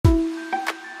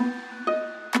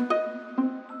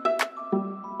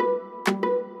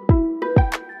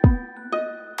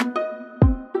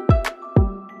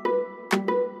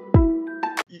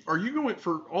are you going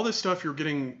for all this stuff you're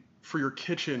getting for your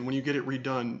kitchen when you get it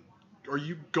redone? Are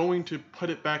you going to put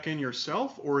it back in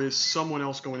yourself, or is someone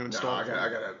else going to install it? I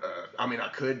gotta. I mean, I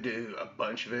could do a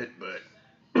bunch of it, but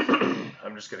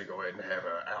I'm just gonna go ahead and have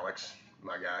Alex,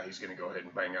 my guy. He's gonna go ahead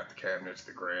and bang out the cabinets,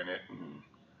 the granite, and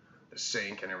the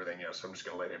sink, and everything else. I'm just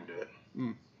gonna let him do it.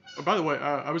 Oh, by the way,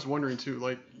 I was wondering too,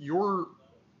 like your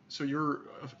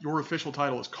official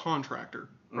title is contractor,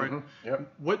 right? Mm-hmm.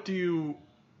 Yep. What do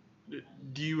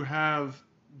you have?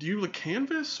 Do you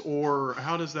canvas, or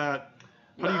how does that?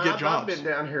 How do you get jobs? I've been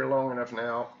down here long enough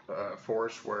now,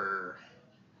 Forrest, where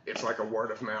it's like a word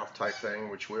of mouth type thing,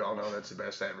 which we all know that's the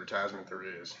best advertisement there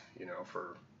is,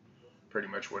 for pretty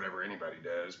much whatever anybody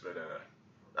does. But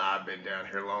I've been down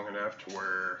here long enough to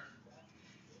where,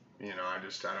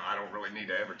 I don't really need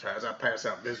to advertise. I pass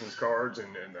out business cards, and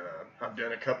I've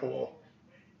done a couple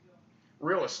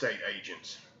real estate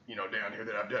agents, down here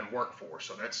that I've done work for.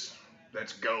 So that's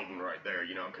golden right there,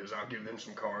 because I'll give them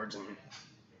some cards and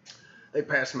they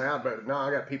pass them out. But no,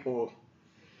 I got people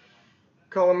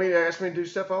calling me to ask me to do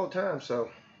stuff all the time. So.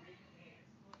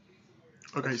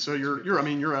 Okay, so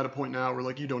you're at a point now where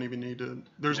like you don't even need to.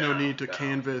 There's no need to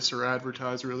canvas or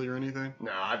advertise really or anything.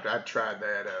 No, I tried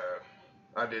that.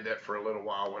 I did that for a little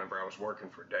while whenever I was working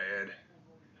for Dad.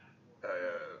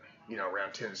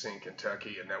 Around Tennessee and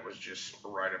Kentucky, and that was just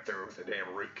right up there with the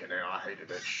damn root canal. I hated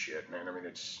that shit, man. I mean,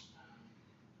 it's,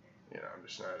 I'm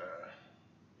just not.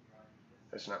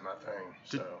 That's not my thing.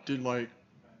 So. Did like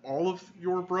all of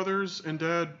your brothers and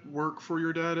dad work for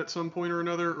your dad at some point or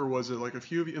another, or was it like a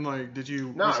few of you? And like, did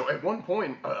you? No, at one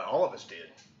point, all of us did.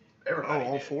 Everybody.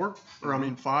 All did. Four? Mm-hmm. Or I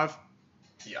mean, 5?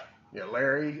 Yeah.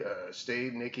 Larry,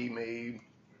 Steve, Nikki, me,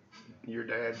 your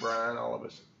dad, Brian, all of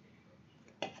us.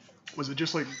 Was it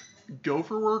just like go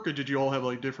for work, or did you all have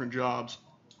like different jobs?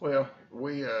 Well,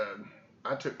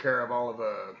 I took care of all of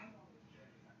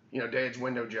Dad's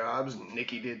window jobs.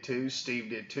 Nikki did too. Steve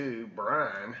did too.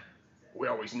 Brian, we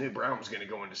always knew Brian was going to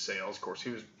go into sales. Of course,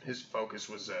 his focus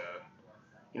was,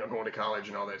 going to college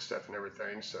and all that stuff and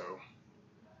everything. So,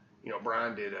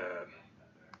 Brian did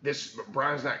this.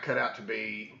 Brian's not cut out to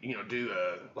be, do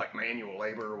like manual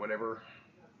labor or whatever.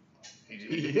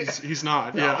 He's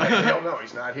not. No, Yeah. Hell no,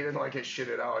 he's not. He didn't like his shit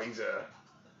at all.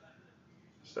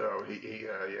 So he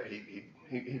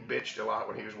bitched a lot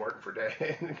when he was working for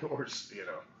Dad. And of course,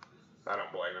 I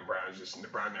don't blame him.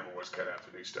 Brian never was cut out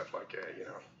to do stuff like that,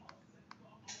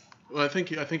 Well, I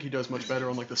think he does much better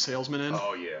on like the salesman end.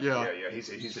 Oh yeah. He's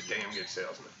a damn good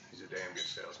salesman.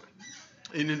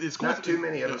 And it's cool. Not too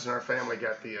many of us in our family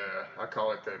got the I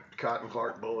call it the Cotton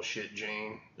Clark bullshit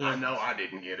gene. Yeah. I know I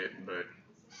didn't get it, but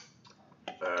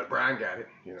Brian got it,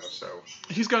 so.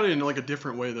 He's got it in like a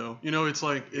different way though. It's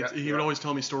like he would always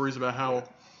tell me stories about how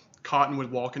Cotton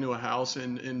would walk into a house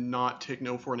and not take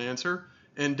no for an answer.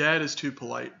 And Dad is too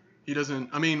polite. He doesn't,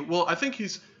 I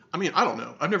don't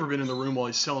know. I've never been in the room while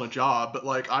he's selling a job, but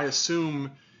like I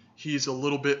assume he's a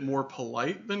little bit more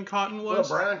polite than Cotton was.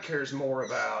 Well, Brian cares more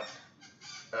about,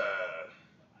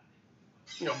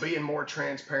 being more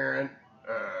transparent.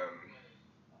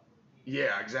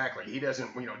 Yeah, exactly. He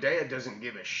doesn't, Dad doesn't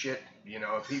give a shit,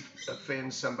 if he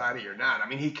offends somebody or not. I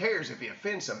mean, he cares if he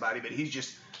offends somebody, but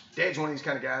Dad's one of these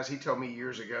kind of guys. He told me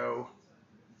years ago,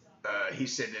 he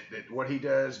said that what he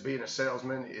does, being a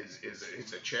salesman,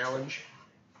 is a challenge.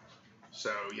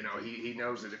 So, he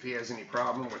knows that if he has any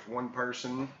problem with one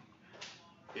person,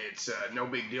 it's no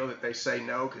big deal that they say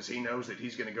no, because he knows that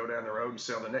he's going to go down the road and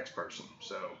sell the next person.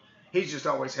 So he's just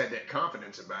always had that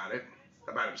confidence about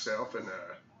himself, and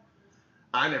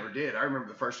I never did. I remember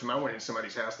the first time I went in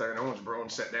somebody's house there in Owensboro and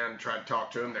sat down and tried to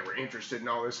talk to them. They were interested in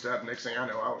all this stuff. Next thing I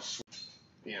know, I was,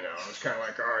 it was kind of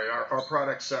like, all right, our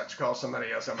product sucks. Call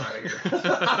somebody else. I'm out of here.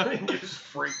 It just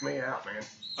freaked me out, man.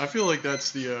 I feel like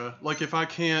that's the, like if I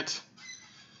can't,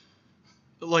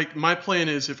 like my plan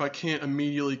is if I can't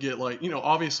immediately get like,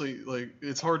 obviously like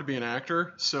it's hard to be an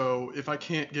actor. So if I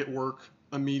can't get work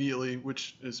immediately,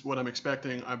 which is what I'm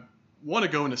expecting, I want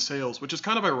to go into sales, which is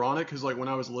kind of ironic because like when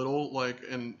I was little, like,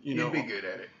 and you'd be good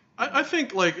at it. I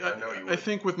think like I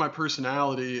think with my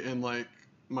personality and like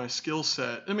my skill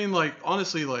set, I mean like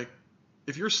honestly like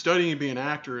if you're studying to be an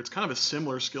actor, it's kind of a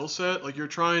similar skill set. Like you're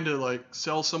trying to like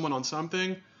sell someone on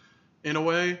something in a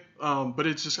way, but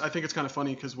it's just I think it's kind of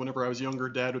funny because whenever I was younger,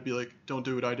 Dad would be like, "Don't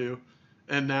do what I do."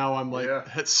 And now I'm like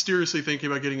seriously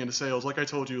thinking about getting into sales. Like I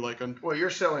told you, like well, you're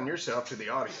selling yourself to the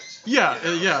audience. Yeah,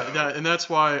 and that's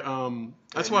why I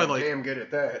like damn good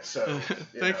at that. So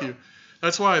thank you.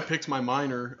 That's why I picked my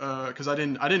minor because I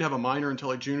didn't have a minor until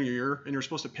like junior year, and you're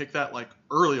supposed to pick that like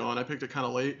early on. I picked it kind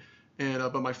of late, and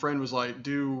but my friend was like,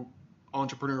 do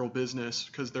entrepreneurial business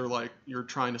because they're like you're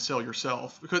trying to sell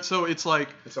yourself. So it's like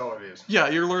that's all it is. Yeah,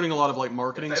 you're learning a lot of like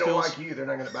marketing skills. If they skills. don't like you, they're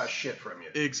not going to buy shit from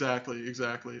you.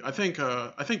 Exactly. I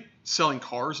think selling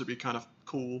cars would be kind of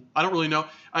cool. I don't really know.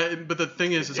 But the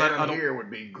thing is I don't. Here would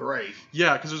be great.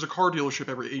 Yeah, because there's a car dealership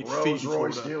every 8 feet.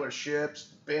 Rolls-Royce dealerships,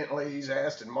 Bentleys,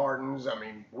 Aston Martins. I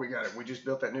mean, we just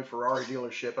built that new Ferrari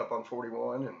dealership up on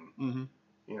 41, and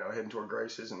heading toward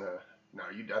Grace's, and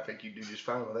I think you do just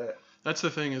fine with that. That's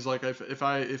the thing is like if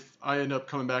I end up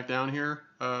coming back down here,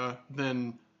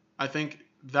 then I think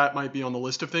that might be on the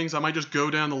list of things. I might just go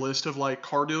down the list of like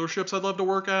car dealerships I'd love to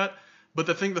work at. But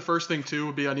the first thing too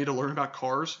would be I need to learn about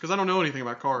cars because I don't know anything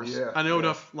about cars. Yeah, I know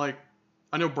enough, like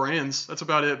I know brands. That's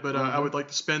about it. But I would like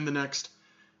to spend the next,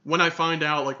 when I find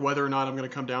out like whether or not I'm going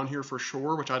to come down here for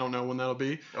sure, which I don't know when that'll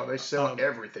be. Oh, they sell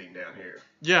everything down here.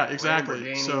 Yeah,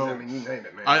 exactly. So I mean, you name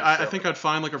it, man. I think I'd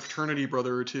find like a fraternity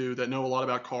brother or two that know a lot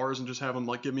about cars and just have them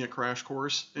like give me a crash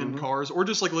course in cars, or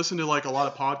just like listen to like a lot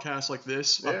of podcasts like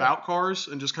this about cars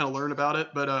and just kind of learn about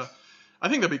it. But I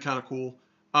think that'd be kind of cool.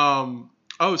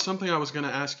 Oh, something I was going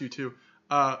to ask you too.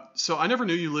 So I never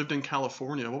knew you lived in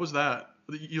California. What was that?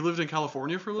 You lived in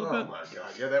California for a little bit? Oh my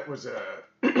God. Yeah, that was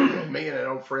me and an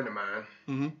old friend of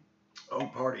mine,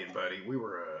 old partying buddy. We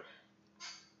were,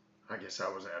 I guess I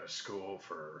was out of school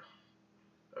for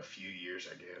a few years,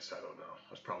 I guess. I don't know.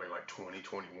 I was probably like 20,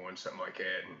 21, something like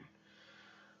that. And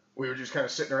we were just kind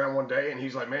of sitting around one day, and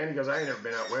he's like, man, he goes, I ain't never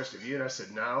been out west of you. And I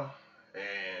said, no.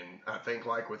 And I think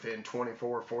like within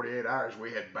 24, 48 hours,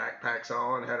 we had backpacks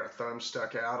on, had our thumbs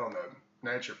stuck out on the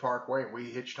Nature Parkway, and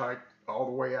we hitchhiked all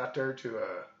the way out there to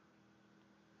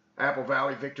Apple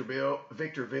Valley, Victorville.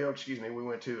 We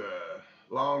went to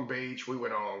Long Beach. We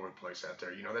went all over the place out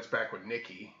there. That's back when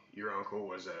Nicky, your uncle,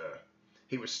 was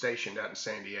he was stationed out in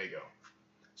San Diego.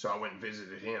 So I went and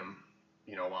visited him,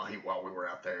 while we were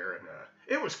out there, and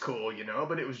it was cool,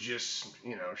 but it was just,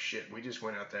 shit. We just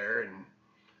went out there and.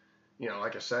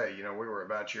 Like I say, we were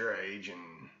about your age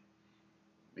and,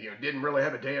 didn't really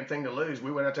have a damn thing to lose.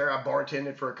 We went out there. I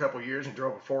bartended for a couple years and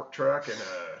drove a fork truck, and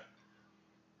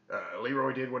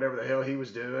Leroy did whatever the hell he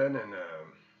was doing. And,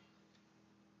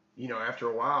 after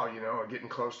a while, getting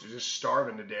close to just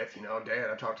starving to death, Dad,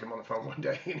 I talked to him on the phone one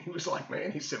day, and he was like,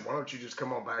 man, he said, why don't you just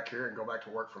come on back here and go back to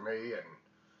work for me? And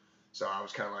so I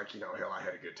was kind of like, hell, I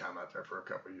had a good time out there for a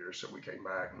couple of years, so we came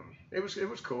back, and it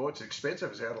was cool. It's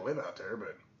expensive as hell to live out there,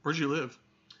 but. Where'd you live?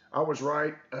 I was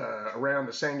right around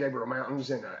the San Gabriel Mountains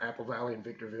in Apple Valley in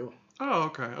Victorville.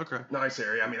 Oh, okay. Nice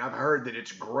area. I mean, I've heard that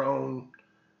it's grown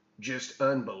just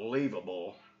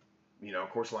unbelievable. Of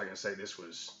course, like I say, this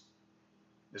was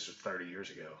 30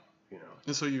 years ago.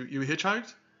 And so you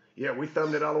hitchhiked? Yeah, we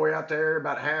thumbed it all the way out there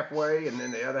about halfway, and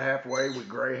then the other halfway we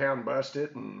Greyhound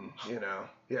busted, and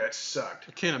yeah, it sucked.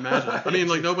 I can't imagine. I mean,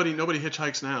 like nobody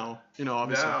hitchhikes now,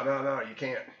 obviously. No, you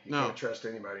can't. You can't trust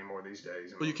anybody more these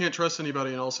days. Well, you can't trust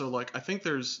anybody, and also like I think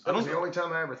there's. That was the only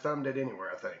time I ever thumbed it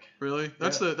anywhere. I think. Really?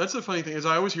 That's the funny thing is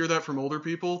I always hear that from older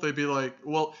people. They'd be like,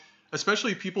 well,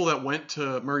 especially people that went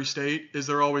to Murray State, is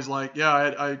they're always like, yeah,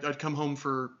 I'd come home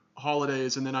for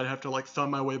holidays, and then I'd have to like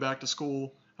thumb my way back to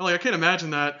school. Like I can't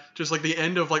imagine that. Just like the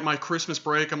end of like my Christmas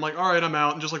break, I'm like, all right, I'm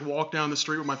out, and just like walk down the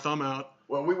street with my thumb out.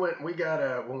 Well, when we got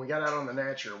out on the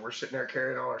Nature, we're sitting there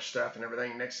carrying all our stuff and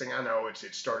everything. Next thing I know, it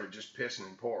started just pissing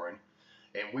and pouring,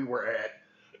 and we were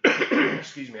at,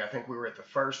 excuse me, I think we were at the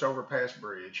first overpass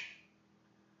bridge,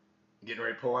 getting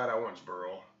ready to pull out of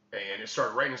Owensboro, and it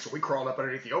started raining, so we crawled up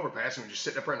underneath the overpass and we were just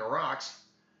sitting up in the rocks.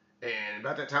 And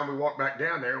about that time we walked back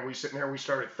down there and we sitting there and we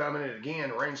started thumbing it again.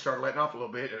 The rain started letting off a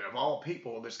little bit, and of all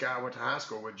people, this guy I went to high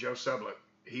school with, Joe Sublett,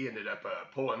 he ended up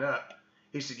pulling up.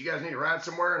 He said, you guys need to ride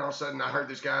somewhere? And all of a sudden I heard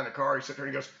this guy in the car. He sat there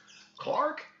and he goes,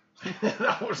 Clark? And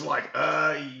I was like,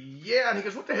 yeah. And he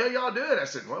goes, what the hell y'all doing? I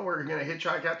said, well, we're going to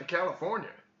hitchhike out to California.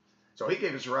 So he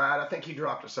gave us a ride. I think he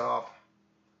dropped us off.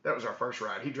 That was our first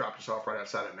ride. He dropped us off right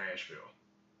outside of Nashville.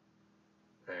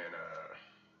 And,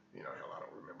 hell, I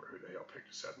don't remember who the hell picked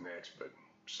us up next, but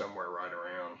somewhere right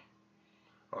around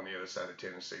on the other side of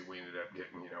Tennessee, we ended up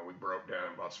getting, we broke down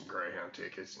and bought some Greyhound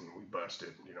tickets, and we busted,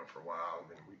 for a while, and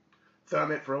then we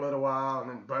thumb it for a little while, and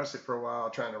then bust it for a while,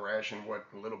 trying to ration what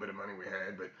little bit of money we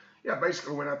had. But yeah,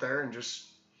 basically went out there and just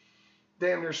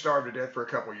damn near starved to death for a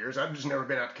couple of years. I've just never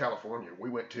been out to California. We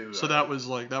went to. So that was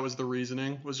the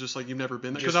reasoning, was just like you've never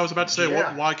been there? Because I was about to say,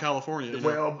 why California?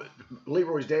 Well,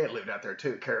 Leroy's dad lived out there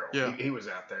too, Carroll. Yeah. He was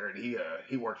out there, and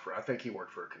he worked for, I think he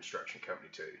worked for a construction company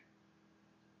too.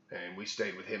 And we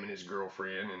stayed with him and his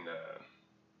girlfriend, and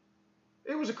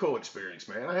it was a cool experience,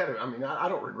 man. I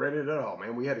don't regret it at all,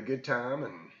 man. We had a good time,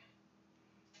 and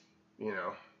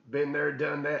been there,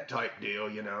 done that type deal,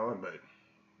 but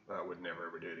I would never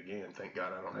ever do it again. Thank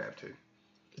God I don't have to.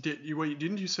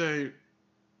 Didn't you say,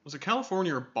 was it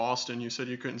California or Boston you said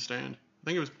you couldn't stand? I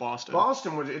think it was Boston.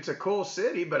 It's a cool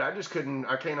city, but I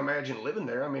can't imagine living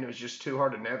there. I mean, it was just too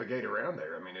hard to navigate around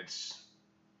there. I mean, it's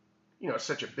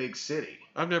such a big city.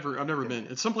 I've never been.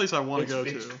 It's someplace I want to go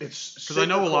to. It's because I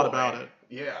know a lot about it.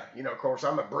 Yeah, of course,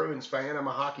 I'm a Bruins fan. I'm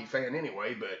a hockey fan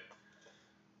anyway, but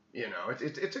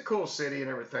it's a cool city and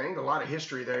everything. A lot of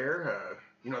history there.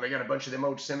 They got a bunch of them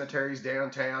old cemeteries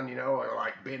downtown.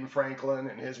 Like Ben Franklin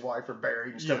and his wife are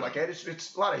buried and stuff like that.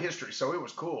 It's a lot of history, so it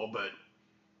was cool. But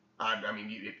I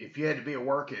mean, if you had to be at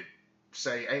work at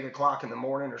say 8 o'clock in the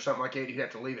morning or something like that, you'd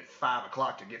have to leave at 5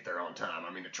 o'clock to get there on time.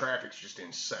 I mean, the traffic's just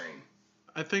insane.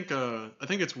 I think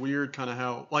it's weird kind of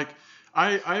how, like,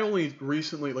 I only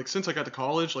recently, like, since I got to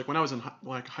college, like when I was in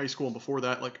like high school and before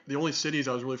that, like the only cities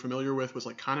I was really familiar with was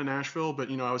like kind of Nashville,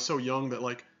 but I was so young that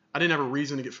like I didn't have a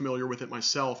reason to get familiar with it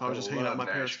myself. I was just hanging out with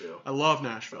my parents. I love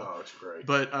Nashville. Oh, it's great.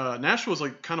 But Nashville is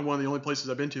like kind of one of the only places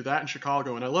I've been to, that and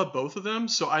Chicago, and I love both of them.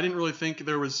 So I didn't really think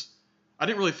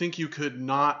you could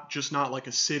not like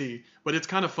a city. But it's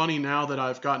kind of funny now that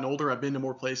I've gotten older, I've been to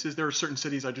more places. There are certain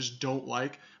cities I just don't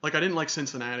like. Like I didn't like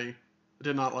Cincinnati. I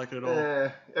did not like it at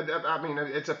all. I mean,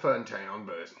 it's a fun town,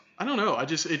 but I don't know. It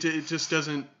just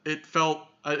doesn't. It felt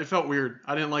weird.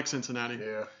 I didn't like Cincinnati.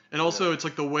 Yeah. And also, it's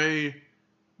like the way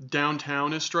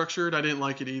downtown is structured. I didn't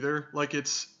like it either. Like I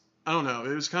don't know.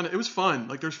 It was fun.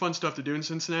 Like there's fun stuff to do in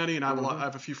Cincinnati, and I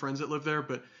have a few friends that live there,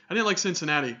 but I didn't like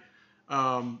Cincinnati.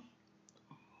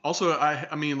 Also,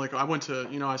 I mean, like I went to,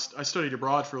 I studied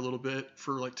abroad for a little bit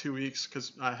for like 2 weeks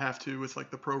because I have to with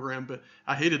like the program, but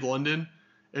I hated London.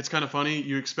 It's kind of funny.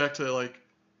 You expect to like,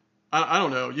 I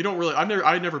don't know. You don't really.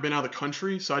 I'd never been out of the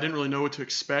country, so I didn't really know what to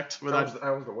expect. But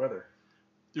how was the weather?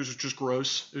 It was just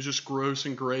gross. It was just gross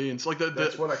and gray, and it's like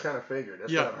that's what I kind of figured.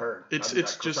 That's what I've heard.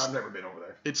 It's just I've never been over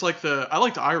there. It's like I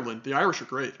liked Ireland. The Irish are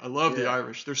great. I love the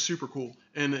Irish. They're super cool.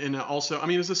 And also, I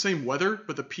mean, it's the same weather,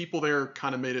 but the people there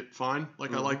kind of made it fine.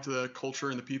 Like I liked the culture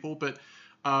and the people, but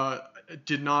I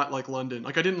did not like London.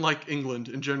 Like I didn't like England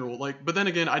in general. Like, but then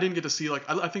again, I didn't get to see like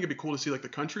I think it'd be cool to see like the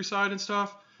countryside and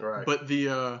stuff. Right. But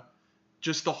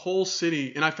just the whole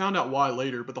city, and I found out why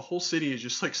later, but the whole city is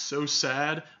just like so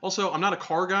sad. Also, I'm not a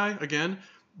car guy again,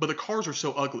 but the cars are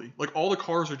so ugly. Like all the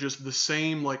cars are just the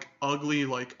same, like ugly,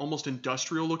 like almost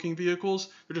industrial looking vehicles.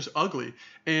 They're just ugly.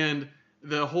 And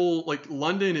the whole, like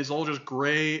London is all just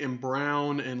gray and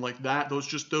brown and like that, those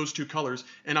two colors.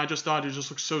 And I just thought it just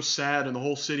looked so sad and the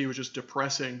whole city was just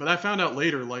depressing. But I found out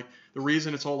later, like the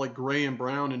reason it's all like gray and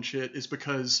brown and shit is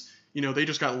because they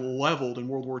just got leveled in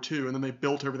World War II, and then they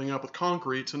built everything up with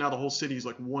concrete, so now the whole city's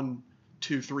like 1,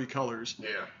 2, 3 colors.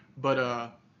 Yeah.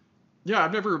 But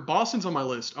Boston's on my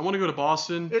list. I want to go to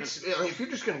Boston. If you're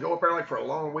just gonna go up there like for a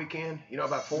long weekend,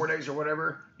 about 4 days or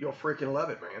whatever, you'll freaking love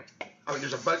it, man. I mean,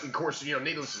 there's a bunch, of course,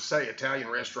 needless to say, Italian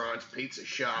restaurants, pizza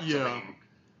shops. Yeah.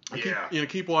 I mean,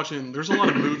 keep watching. There's a lot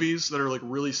of movies that are like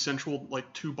really central,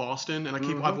 like to Boston,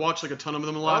 and I've watched like a ton of them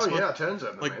in the last month. Oh yeah, tons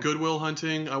of them. Like man. Good Will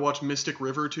Hunting. I watched Mystic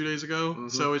River 2 days ago.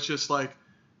 So it's just like,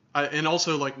 and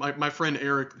also like my friend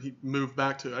Eric, he moved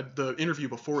back to the interview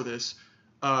before this.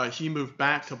 He moved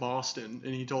back to Boston,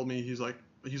 and he told me he's like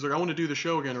I want to do the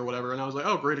show again or whatever, and I was like,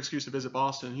 oh, great excuse to visit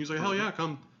Boston. He was like, hell yeah,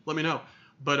 come, let me know.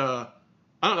 But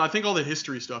I don't know. I think all the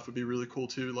history stuff would be really cool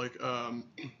too. Like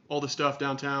all the stuff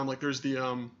downtown. Like there's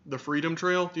the Freedom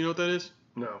Trail. Do you know what that is?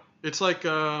 No. It's like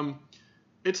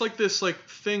this like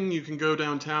thing you can go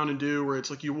downtown and do where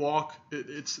it's like you walk.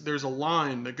 There's a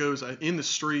line that goes in the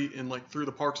street and like through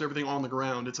the parks, everything on the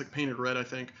ground. It's like painted red, I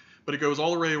think. But it goes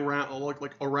all the way around,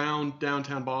 like around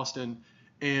downtown Boston,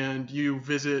 and you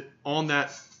visit on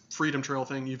that Freedom Trail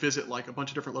thing. You visit like a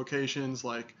bunch of different locations,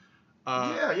 like. No,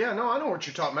 I know what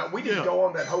you're talking about. We didn't go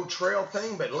on that whole trail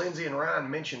thing, but Lindsay and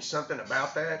Ryan mentioned something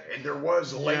about that, and there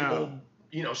was labeled,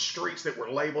 streets that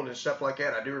were labeled and stuff like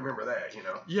that. I do remember that,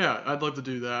 Yeah, I'd love to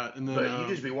do that. And then, but you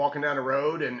just be walking down the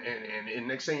road, and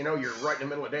next thing you know, you're right in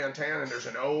the middle of downtown, and there's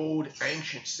an old,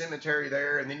 ancient cemetery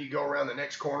there, and then you go around the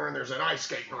next corner, and there's an ice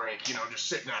skating rink, just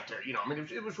sitting out there. I mean,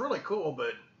 it was really cool,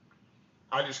 but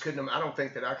I just couldn't. I don't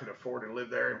think that I could afford to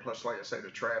live there, and plus, like I say, the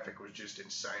traffic was just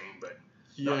insane, but.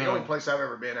 No, the only place I've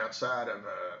ever been outside of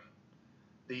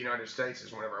the United States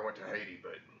is whenever I went to Haiti.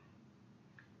 But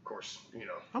of course,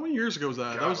 How many years ago was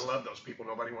that? God, I love those people.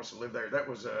 Nobody wants to live there. That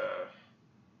was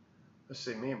let's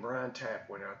see. Me and Brian Tapp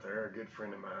went out there. A good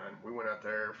friend of mine. We were out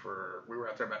there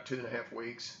about 2.5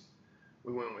 weeks.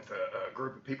 We went with a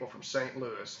group of people from St.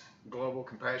 Louis, Global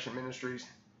Compassion Ministries.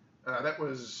 That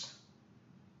was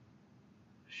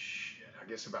I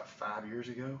guess about 5 years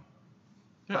ago.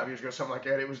 5 years ago, something like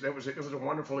that. It was a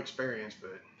wonderful experience.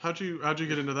 But how'd you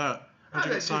get into that? How'd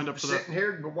you get signed up for that? Sitting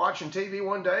here watching TV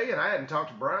one day, and I hadn't talked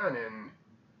to Brian in,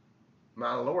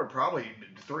 my Lord, probably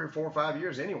 3 or 4 or 5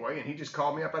 years anyway. And he just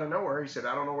called me up out of nowhere. He said,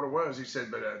 I don't know what it was. He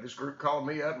said, but this group called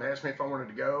me up and asked me if I wanted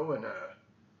to go. And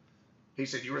he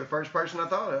said, you were the first person I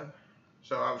thought of.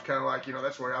 So I was kind of like,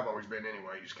 that's where I've always been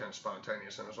anyway, just kind of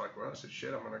spontaneous. And I was like, well, I said,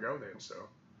 shit, I'm going to go then. So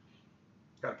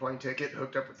got a plane ticket,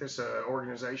 hooked up with this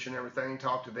organization and everything,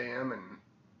 talked to them. And,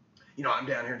 I'm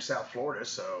down here in South Florida,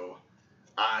 so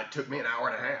it took me an hour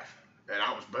and a half. And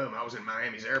I was in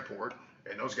Miami's airport.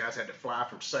 And those guys had to fly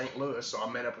from St. Louis, so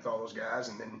I met up with all those guys.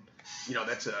 And then,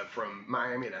 that's from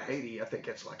Miami to Haiti. I think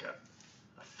that's like a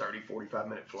 30,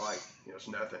 45-minute flight. It's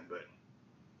nothing. But,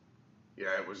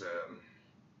 yeah, it wasn't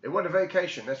a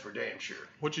vacation, that's for damn sure.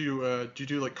 Did you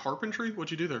do like carpentry? What'd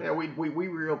you do there? Yeah, we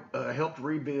helped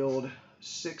rebuild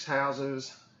 6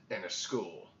 houses and a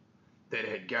school that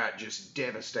had got just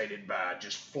devastated by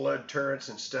just flood turrets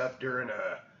and stuff during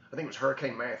I think it was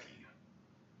Hurricane Matthew.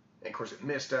 And of course it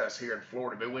missed us here in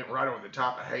Florida, but it went right over the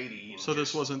top of Haiti. So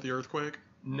this wasn't the earthquake?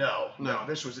 No.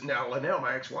 This was, now Linnell,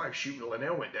 my ex-wife,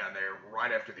 Linnell went down there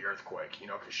right after the earthquake,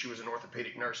 because she was an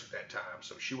orthopedic nurse at that time.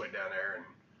 So she went down there and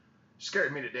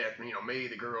scared me to death. Me,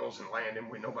 the girls, and Landon.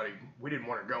 We didn't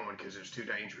want her going because it was too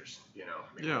dangerous.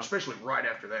 Especially right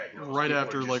after that. Right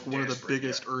after like one of the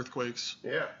biggest earthquakes.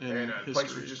 Yeah, and the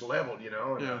place was just leveled.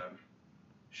 And,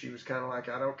 she was kind of like,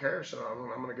 I don't care, so I'm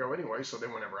going to go anyway. So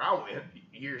then whenever I went,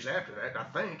 years after that, I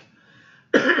think,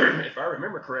 if I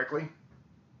remember correctly,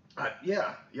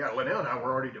 Linnell and I were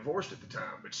already divorced at the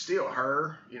time, but still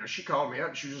her, she called me up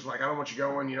and she was just like, I don't want you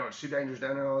going, it's too dangerous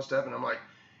down there and all that stuff. And I'm like,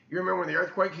 you remember when the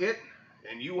earthquake hit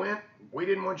and you went? We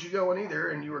didn't want you going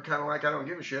either. And you were kind of like, I don't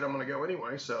give a shit. I'm going to go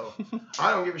anyway. So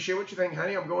I don't give a shit what you think,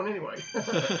 honey. I'm going anyway.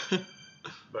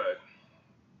 But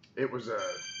it was,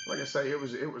 like I say, it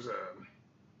was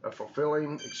a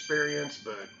fulfilling experience,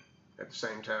 but at the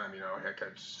same time, heck,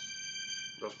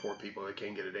 those poor people, they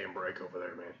can't get a damn break over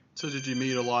there, man. So did you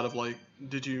meet a lot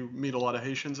of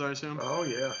Haitians, I assume? Oh,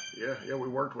 yeah. We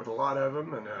worked with a lot of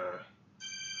them, and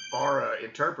our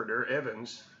interpreter,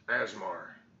 Evans Asmar,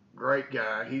 great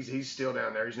guy. He's still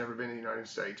down there. He's never been in the United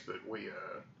States, but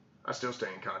I still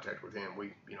stay in contact with him.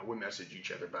 We message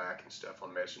each other back and stuff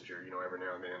on Messenger, every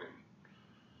now and then.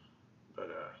 But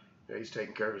he's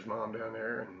taking care of his mom down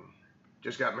there, and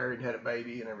just got married and had a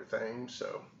baby and everything.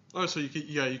 So. Oh, so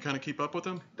you kind of keep up with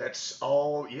him? That's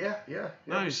all. Yeah.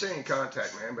 Nice. We stay in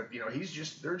contact, man. But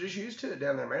they're just used to it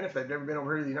down there, man. If they've never been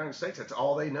over here to the United States, that's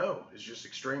all they know is just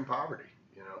extreme poverty.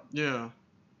 Yeah.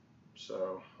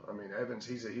 So Evans,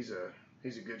 he's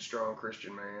a good, strong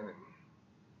Christian man,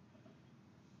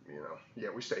 and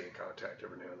we stay in contact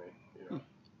every now and then.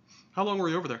 How long were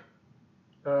you over there?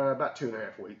 About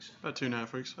 2.5 weeks. About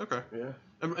 2.5 weeks. Okay. Yeah.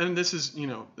 And this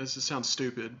sounds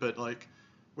stupid, but like,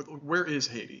 where is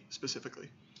Haiti specifically?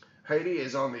 Haiti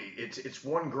is on it's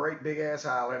one great big ass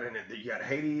island, and you got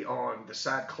Haiti on the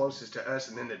side closest to us,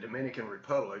 and then the Dominican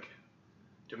Republic.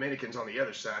 Dominican's on the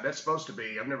other side. That's supposed to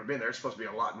be, I've never been there, it's supposed to be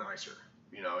a lot nicer.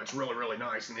 It's really, really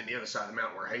nice. And then the other side of the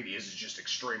mountain where Haiti is just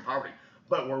extreme poverty.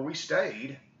 But where we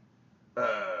stayed,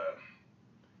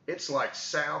 it's like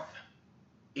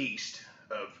southeast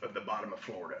of the bottom of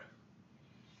Florida.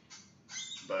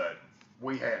 But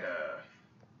we had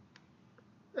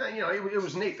it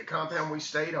was neat. The compound we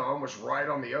stayed on was right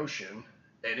on the ocean,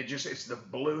 and it's the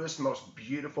bluest, most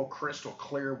beautiful, crystal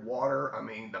clear water.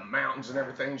 The mountains and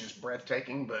everything is just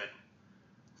breathtaking. But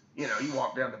you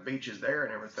walk down the beaches there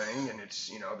and everything, and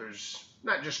it's there's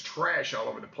not just trash all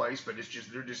over the place, but it's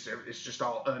just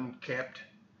all unkept.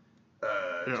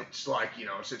 It's like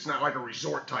it's not like a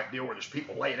resort type deal where there's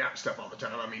people laying out and stuff all the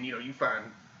time. You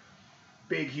find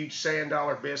big, huge sand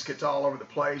dollar biscuits all over the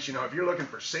place. If you're looking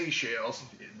for seashells,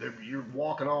 you're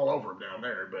walking all over them down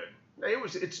there. But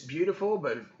it's beautiful,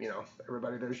 but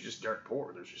everybody there's just dirt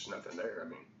poor. There's just nothing there.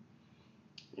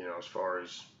 As far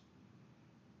as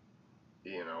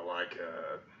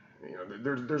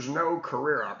there's no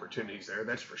career opportunities there.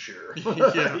 That's for sure.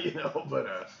 But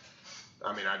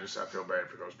I feel bad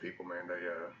for those people, man.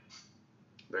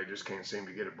 They just can't seem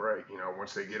to get a break.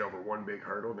 Once they get over one big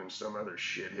hurdle, then some other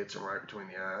shit hits them right between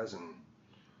the eyes, and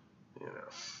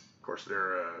of course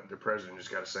their president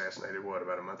just got assassinated.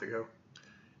 About a month ago?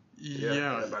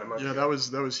 Yeah, about a month ago. That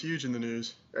was huge in the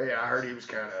news. Yeah, I heard he was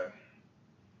kind of,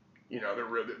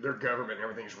 their government and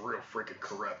everything's real freaking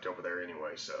corrupt over there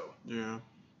anyway. So yeah,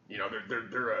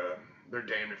 they're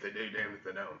damned if they do, damned if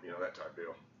they don't. That type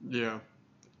deal. Yeah.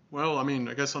 Well,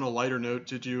 I guess on a lighter note,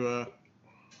 did you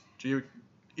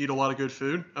eat a lot of good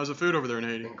food? How's the food over there in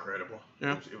Haiti? Incredible.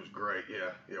 Yeah. It was great.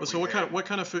 Yeah. Well, so what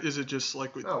kind of food is it? Just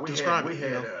like describe we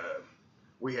it. had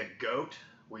we had goat.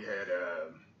 We had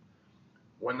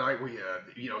one night we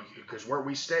because where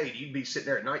we stayed, you'd be sitting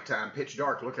there at nighttime, pitch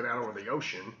dark, looking out over the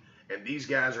ocean, and these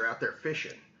guys are out there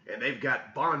fishing, and they've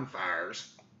got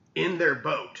bonfires in their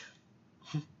boat.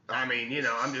 I mean,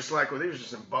 I'm just like, well, these are just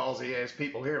some ballsy ass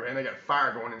people here, man. They got a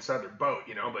fire going inside their boat,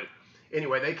 But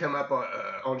anyway, they come up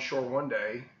on shore one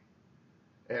day,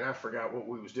 and I forgot what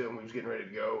we was doing. We was getting ready to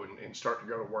go and start to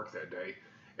go to work that day,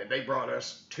 and they brought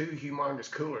us 2 humongous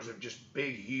coolers of just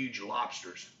big, huge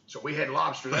lobsters. So we had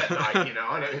lobster that night,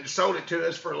 and it sold it to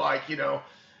us for like,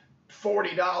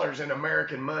 $40 in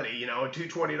American money, and two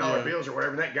 $20 bills or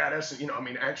whatever. And that got us,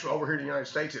 actually over here in the United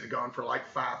States, it had gone for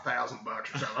like $5,000 or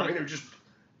something. I mean, they were just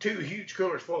 2 huge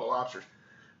coolers full of lobsters.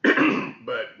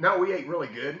 But no, we ate really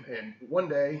good. And one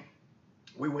day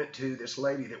we went to this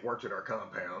lady that worked at our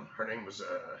compound. Her name was,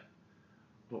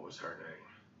 what was her name?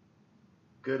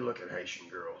 Good looking Haitian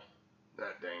girl.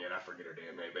 Dang it, I forget her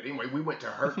damn name. But anyway, we went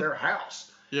to their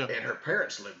house. And her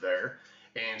parents lived there.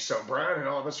 And so Brian and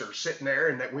all of us are sitting there,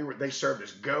 and they served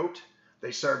us goat.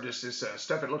 They served us this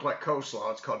stuff that looked like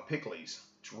coleslaw. It's called pickles.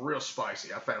 It's real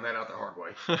spicy. I found that out the hard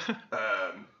way.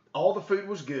 All the food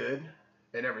was good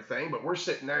and everything, but we're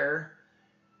sitting there,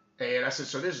 and I said,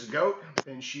 so this is goat?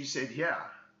 And she said, yeah.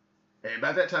 And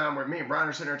about that time, where me and Brian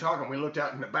are sitting there talking, we looked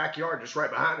out in the backyard just right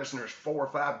behind us, and there's 4 or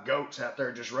 5 goats out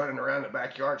there just running around the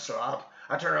backyard. So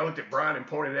I turned around, looked at Brian, and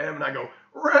pointed at him, and I go,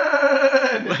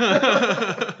 run!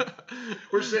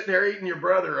 We're sitting there eating your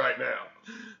brother right now.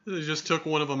 They just took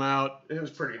one of them out. It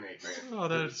was pretty neat, man. Oh,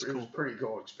 that is cool. It was a pretty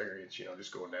cool experience,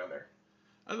 just going down there.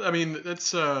 I mean,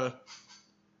 that's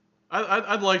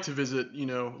I'd like to visit,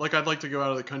 like I'd like to go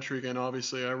out of the country again.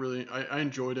 Obviously, I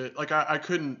enjoyed it. Like I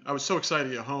was so excited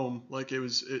to get home. Like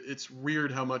it's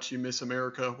weird how much you miss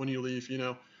America when you leave,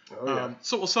 Oh, yeah.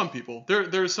 Some people,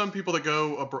 there's some people that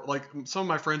go like some of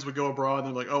my friends would go abroad and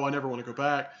they're like, oh, I never want to go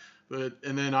back.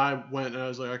 And then I went and I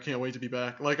was like, I can't wait to be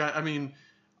back. Like, I mean,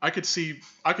 I could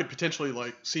potentially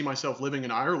like see myself living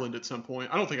in Ireland at some point.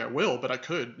 I don't think I will, but I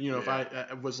could, if I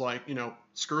was like,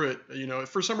 screw it. If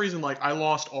for some reason, like I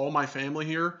lost all my family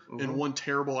here in one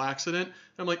terrible accident,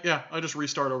 I'm like, yeah, I'll just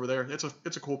restart over there. It's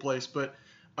a cool place. But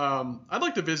I'd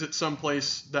like to visit some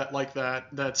place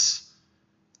that's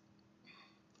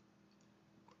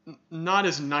not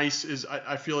as nice as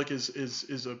I feel like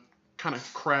is a kind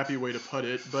of crappy way to put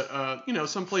it, but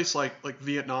some place like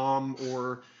Vietnam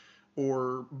or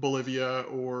Bolivia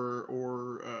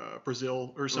or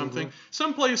Brazil or something,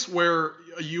 some place where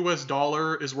a U.S.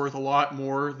 dollar is worth a lot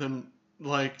more than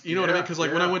like what I mean? Because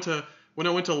like when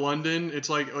I went to London, it's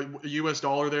like a U.S.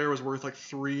 dollar there was worth like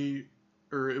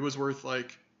it was worth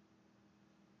like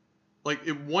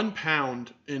 £1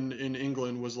 in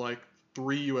England was like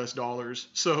 $3 US.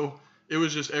 So it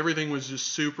was just everything was just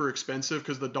super expensive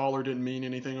because the dollar didn't mean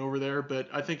anything over there. But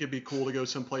I think it'd be cool to go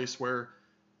someplace where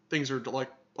things are like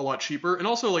a lot cheaper. And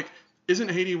also like,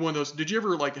 isn't Haiti one of those? Did you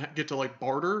ever like get to like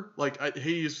barter? Like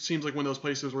Haiti seems like one of those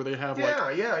places where they have you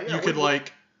could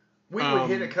like. We would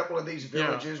hit a couple of these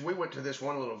villages. Yeah. We went to this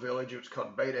one little village. It was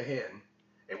called Beta Hen,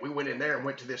 and we went in there and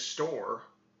went to this store,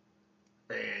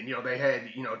 and they had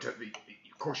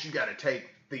of course you got to take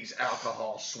these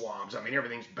alcohol swabs. I mean,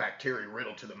 everything's bacteria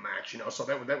riddled to the max, So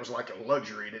that was like a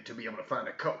luxury to be able to find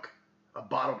a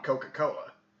bottled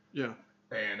Coca-Cola. Yeah.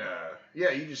 And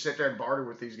you just sit there and barter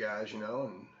with these guys, and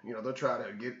they'll try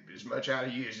to get as much out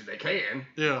of you as they can,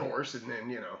 of course, and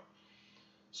then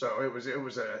So it was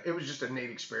just a neat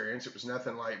experience. It was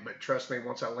nothing like, but trust me,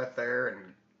 once I left there and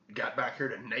got back here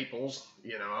to Naples,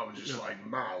 I was just like,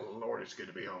 my Lord, it's good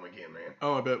to be home again, man.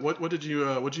 Oh, I bet. What did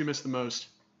you miss the most?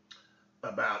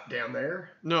 About down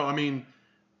there? No, I mean,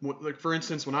 like for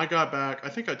instance, when I got back, I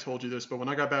think I told you this, but when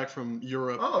I got back from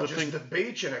Europe, the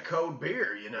beach and a cold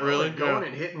beer, really, and going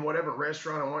and hitting whatever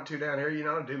restaurant I want to down here,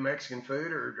 do Mexican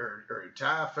food or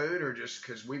Thai food, or just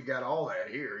because we've got all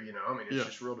that here, I mean, it's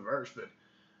just real diverse, but.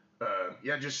 I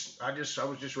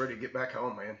was just ready to get back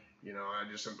home, man.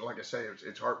 Like I say,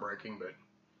 it's heartbreaking, but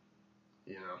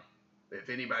if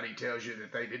anybody tells you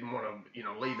that they didn't want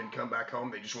to, leave and come back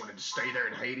home, they just wanted to stay there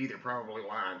in Haiti, they're probably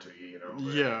lying to you,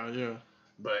 But, yeah.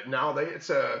 But no, it's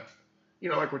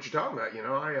like what you're talking about,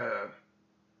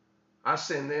 I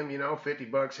send them,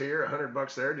 $50 here,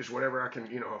 $100 there, just whatever I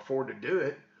can, afford to do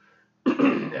it.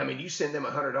 I mean, you send them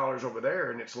 $100 over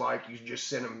there, and it's like you just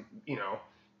send them,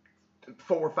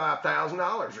 $4,000 or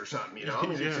 $5,000 or something, I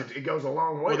mean, it goes a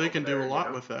long way. Well, they can do a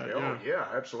lot with that. Yeah,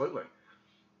 absolutely.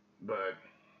 But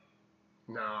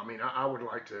no, I mean, I'd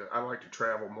like to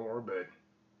travel more, but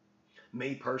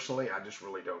Me personally, I just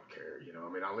really don't care. You know,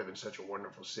 I mean, I live in such a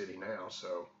wonderful city now,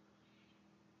 so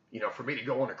you know, for me to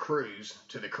go on a cruise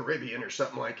to the Caribbean or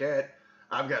something like that,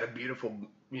 I've got a beautiful,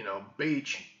 you know,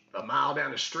 beach a mile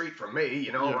down the street from me,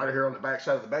 you know, right here on the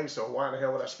backside of the bay. So why the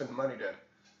hell would I spend the money to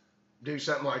do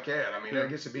something like that? I mean, I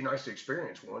guess it'd be nice to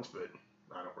experience once, but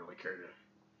I don't really care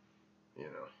to, you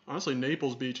know. Honestly,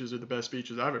 Naples beaches are the best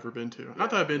beaches I've ever been to. Not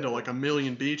that I've been to like a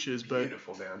million beaches, but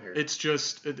beautiful down here. It's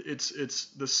just it's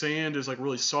the sand is like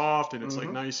really soft and it's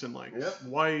like nice and like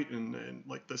white and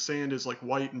like the sand is like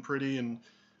white and pretty and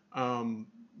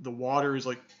the water is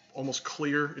like almost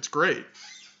clear. It's great.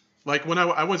 Like when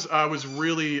I was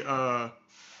really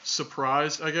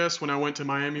surprised, I guess, when I went to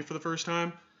Miami for the first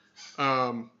time.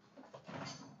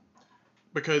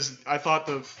 Because I thought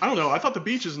the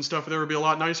beaches and stuff there would be a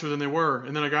lot nicer than they were.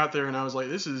 And then I got there and I was like,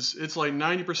 it's like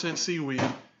 90% seaweed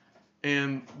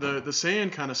and the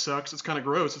sand kind of sucks. It's kind of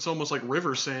gross. It's almost like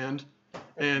river sand.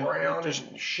 And brown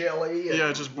and shelly. And,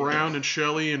 it's just brown and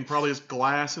shelly and probably has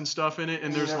glass and stuff in it.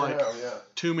 And there's like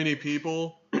too many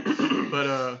people.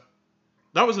 But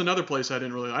that was another place I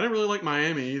didn't really like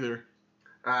Miami either.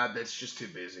 That's just too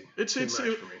busy. It's much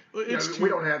for me. We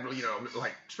don't have, you know,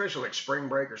 like especially like spring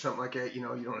break or something like that. You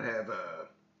know, you don't have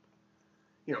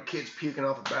you know, kids puking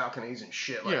off of balconies and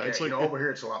shit like that. It's like, you know, over here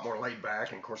it's a lot more laid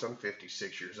back. And of course, I'm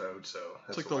 56 years old, so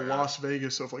that's it's like the Las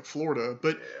Vegas of like Florida.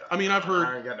 But I mean, I've heard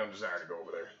I ain't got no desire to go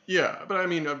over there. Yeah, but I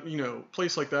mean, you know,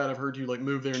 place like that, I've heard you like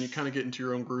move there and you kind of get into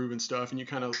your own groove and stuff, and you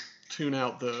kind of tune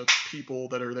out the people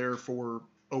that are there for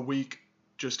a week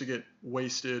just to get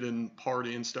wasted and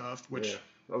party and stuff. Which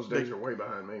those days are way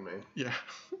behind me, man. Yeah.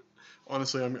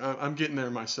 Honestly, I'm getting there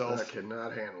myself. I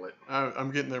cannot handle it.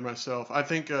 I'm getting there myself. I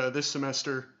think this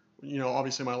semester, you know,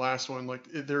 obviously my last one, like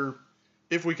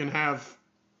if we can have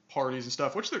parties and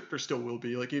stuff, which there still will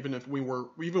be, like even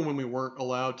when we weren't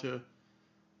allowed to,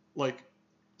 like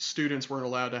students weren't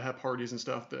allowed to have parties and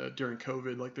stuff during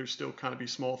COVID, like there's still kind of be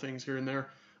small things here and there.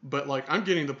 But like I'm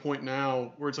getting to the point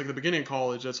now where it's like the beginning of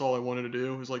college, that's all I wanted to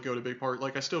do was like go to big party.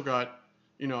 Like I still got,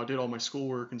 you know, I did all my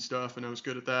schoolwork and stuff and I was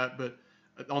good at that, but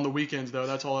on the weekends, though,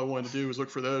 that's all I wanted to do was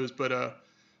look for those. But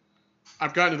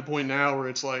I've gotten to the point now where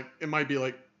it's like it might be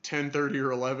like 10:30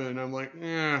 or 11, and I'm like,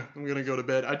 I'm gonna go to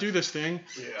bed. I do this thing.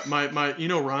 Yeah. My you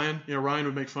know Ryan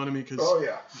would make fun of me because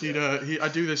I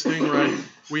do this thing where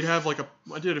we'd have like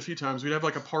I did it a few times. We'd have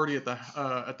like a party at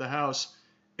the house,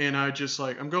 and I just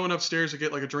like I'm going upstairs to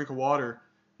get like a drink of water,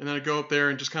 and then I go up there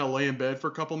and just kind of lay in bed for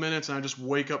a couple minutes, and I just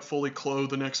wake up fully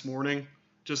clothed the next morning.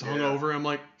 Just hungover. I'm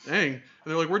like, dang. And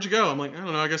they're like, where'd you go? I'm like, I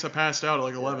don't know. I guess I passed out at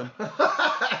like 11.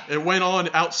 It went on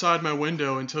outside my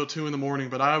window until 2 a.m,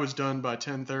 but I was done by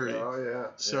 10:30. Oh,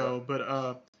 yeah. So,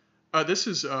 but this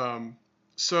is,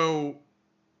 so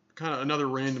kind of another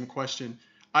random question.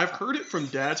 I've heard it from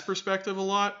Dad's perspective a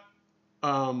lot,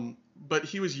 but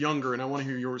he was younger, and I want to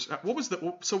hear yours. What's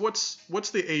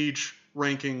the age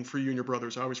ranking for you and your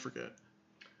brothers? I always forget.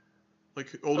 Like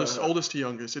oldest to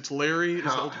youngest. It's Larry.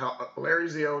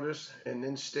 Larry's the oldest, and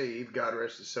then Steve, God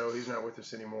rest his soul, he's not with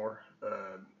us anymore.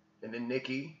 And then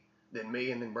Nikki, then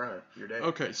me, and then Brian, your dad.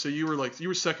 Okay, so you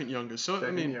were second youngest. So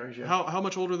second youngest, yeah. How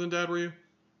much older than Dad were you?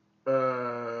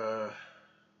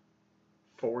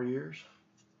 4 years.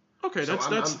 Okay, so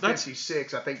I'm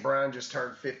 56. I think Brian just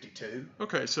turned 52.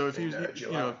 Okay, so if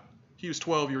he was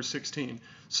 12, you were 16.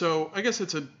 So I guess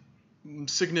it's a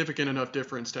significant enough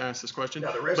difference to ask this question.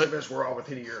 Now the rest of us were all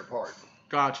within a year apart.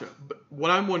 Gotcha. But what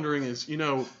I'm wondering is, you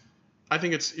know, I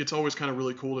think it's always kind of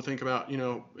really cool to think about, you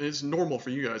know, it's normal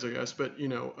for you guys, I guess, but you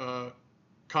know,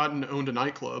 Cotton owned a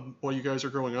nightclub while you guys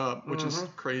are growing up, which is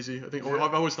crazy. I think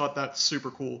I've always thought that's super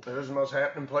cool. It was the most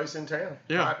happening place in town.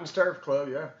 Yeah. Cotton's Turf Club,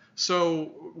 yeah. So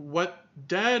what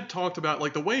Dad talked about,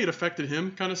 like the way it affected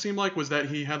him kind of seemed like was that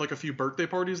he had like a few birthday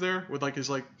parties there with like his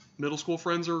like middle school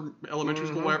friends or elementary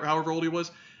school, however old he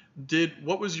was.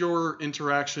 What was your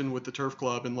interaction with the Turf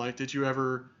Club, and like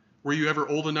were you ever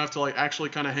old enough to like actually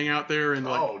kind of hang out there and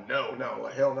like? Oh no,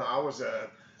 hell no. I was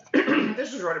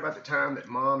this was right about the time that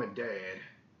Mom and Dad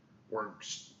were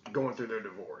going through their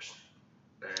divorce,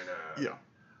 and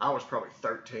I was probably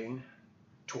 13,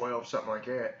 12, something like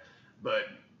that. But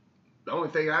the only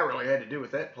thing I really had to do with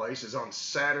that place is on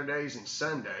Saturdays and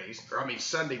Sundays,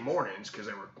 Sunday mornings, because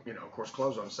they were, you know, of course,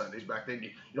 closed on Sundays. Back then,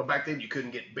 you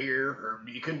couldn't get beer or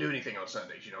you couldn't do anything on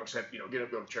Sundays, you know, except, you know, get up,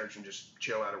 go to church and just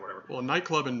chill out or whatever. Well, a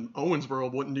nightclub in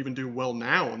Owensboro wouldn't even do well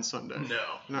now on Sunday.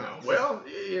 No. Well,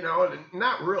 you know,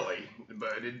 not really.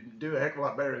 but it did do a heck of a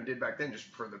lot better than it did back then, just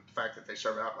for the fact that they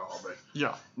serve alcohol. But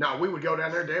yeah, no, we would go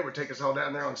down there. Dad would take us all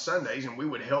down there on Sundays, and we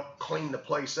would help clean the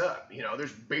place up. You know,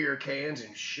 there's beer cans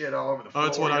and shit all over the floor. Oh,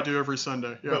 that's what I do every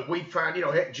Sunday. Yeah. But we'd find, you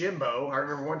know, heck, Jimbo. I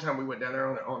remember one time we went down there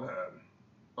on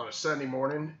a Sunday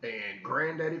morning, and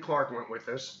Granddaddy Clark went with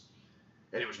us,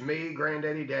 and it was me,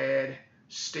 Granddaddy, Dad,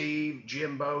 Steve,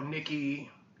 Jimbo, Nikki,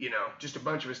 you know, just a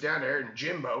bunch of us down there, and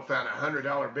Jimbo found a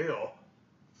 $100 bill,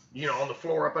 you know, on the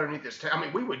floor up underneath this I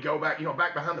mean, we would go back, you know,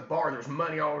 back behind the bar, there was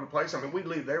money all over the place. I mean, we'd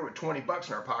leave there with $20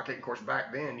 in our pocket. Of course,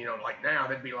 back then, you know, like now,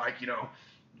 that'd be like, you know,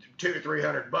 $200 to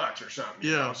 $300 or something.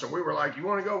 You know? So we were like, you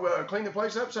want to go clean the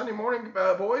place up Sunday morning,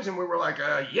 boys? And we were like,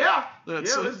 yeah,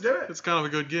 let's do it. It's kind of a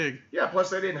good gig. Yeah, plus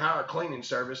they didn't hire a cleaning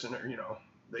service, and, you know,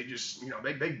 they just, you know,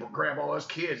 they grab all us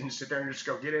kids and sit there and just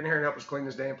go, get in here and help us clean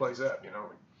this damn place up, you know.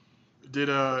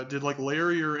 Did like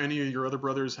Larry or any of your other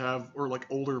brothers have, or like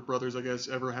older brothers, I guess,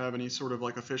 ever have any sort of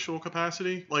like official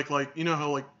capacity? Like you know how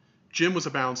like Jim was a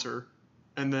bouncer,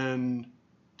 and then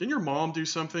didn't your mom do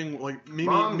something like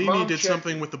Mimi did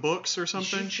something with the books or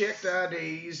something? She checked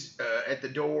IDs at the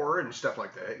door and stuff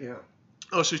like that. Yeah.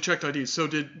 Oh, she checked IDs. So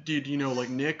did you know like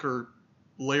Nick or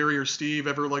Larry or Steve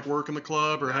ever like work in the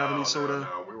club or have any sort of?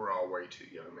 No, we were all way too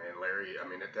young, man. Larry, I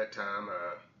mean, at that time,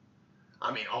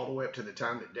 I mean, all the way up to the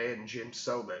time that Dad and Jim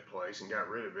sold that place and got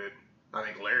rid of it, I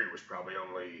think Larry was probably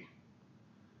only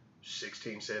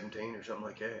 16, 17 or something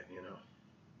like that, you know.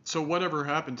 So whatever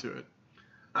happened to it?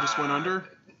 Just went under?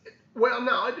 Well,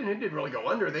 no, it didn't really go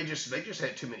under. They just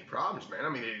had too many problems, man. I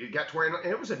mean, it got to where, and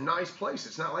it was a nice place.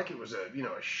 It's not like it was a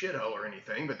shithole or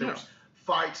anything, but there was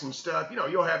fights and stuff. You know,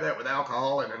 you'll have that with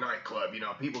alcohol in a nightclub. You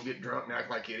know, people get drunk and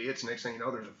act like idiots. Next thing you know,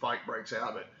 there's a fight breaks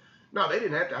out. But no, they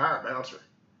didn't have to hire a bouncer.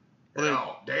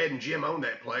 No, Dad and Jim owned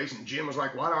that place, and Jim was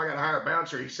like, "Why do I got to hire a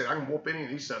bouncer?" He said, "I can whoop any of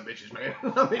these sumbitches, man."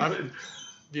 I mean,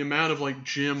 the amount of like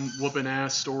Jim whooping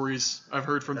ass stories I've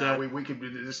heard from Dad.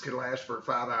 This could last for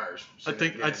 5 hours. I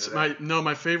think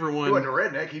my favorite one. He wasn't a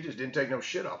redneck. He just didn't take no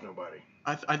shit off nobody.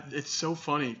 It's so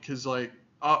funny because like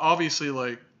obviously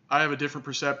like I have a different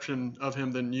perception of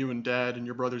him than you and Dad and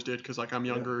your brothers did because like I'm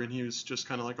younger and he was just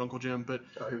kind of like Uncle Jim. But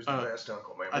he was the best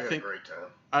uncle, man. We had a great time.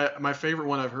 My favorite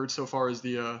one I've heard so far is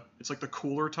it's like the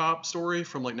cooler top story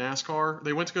from like NASCAR.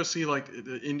 They went to go see like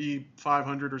the Indy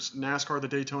 500 or NASCAR, the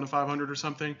Daytona 500 or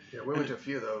something. Yeah, we went to a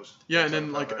few of those. Yeah, and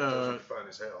then like those were fun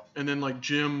as hell. And then like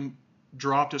Jim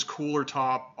dropped his cooler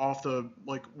top off the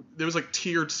like there was like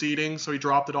tiered seating, so he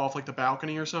dropped it off like the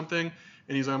balcony or something.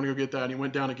 And he's like, I'm gonna go get that. And he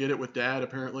went down to get it with Dad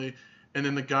apparently. And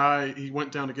then the guy, he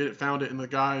went down to get it, found it, and the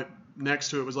guy next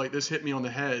to it was like, this hit me on the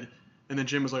head. And then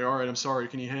Jim was like, all right, I'm sorry,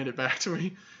 can you hand it back to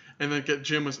me? And then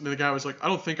the guy was like, I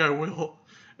don't think I will.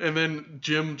 And then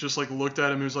Jim just like looked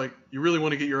at him and was like, you really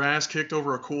want to get your ass kicked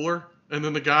over a cooler? And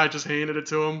then the guy just handed it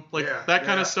to him, like that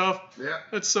kind of stuff. Yeah.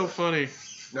 That's so funny.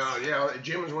 No, yeah,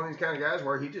 Jim was one of these kind of guys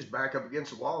where he'd just back up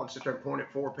against the wall and sit there and point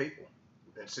at 4 people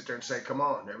and sit there and say, come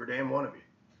on, every damn one of you.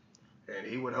 And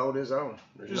he would hold his own.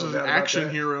 He's an action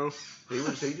hero.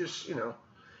 He just, you know.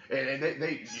 And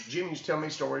Jim used to tell me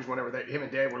stories whenever him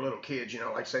and Dad were little kids, you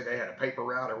know, like say they had a paper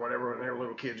route or whatever when they were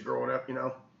little kids growing up, you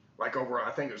know. Like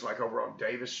I think it was like over on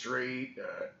Davis Street,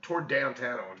 toward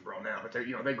downtown Owensboro now. But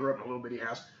they grew up in a little bitty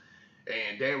house.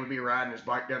 And Dad would be riding his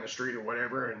bike down the street or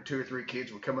whatever, and 2 or 3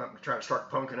 kids would come up and try to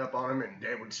start punking up on him. And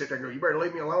Dad would sit there and go, you better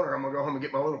leave me alone or I'm going to go home and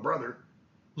get my little brother.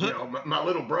 You know, my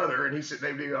little brother, and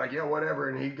they'd be like, yeah, whatever,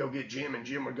 and he'd go get Jim, and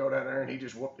Jim would go down there, and he'd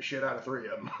just whoop the shit out of 3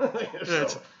 of them. Yeah,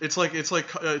 it's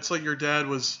like your dad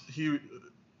was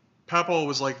Papa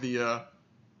was like he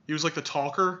was like the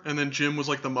talker, and then Jim was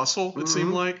like the muscle. It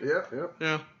seemed like.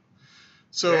 Yeah.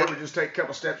 So Dad would just take a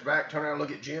couple steps back, turn around,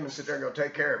 look at Jim, and sit there and go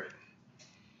take care of it.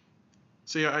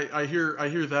 See, I hear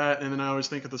that, and then I always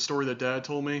think of the story that Dad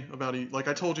told me about. Like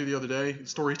I told you the other day, the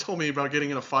story he told me about getting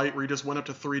in a fight where he just went up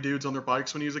to 3 dudes on their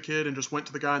bikes when he was a kid and just went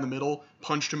to the guy in the middle,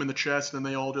 punched him in the chest, and then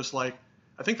they all just like,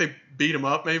 I think they beat him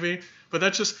up maybe. But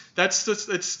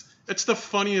it's the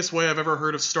funniest way I've ever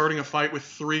heard of starting a fight with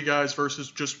 3 guys versus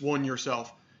just one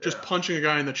yourself. Just punching a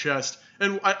guy in the chest.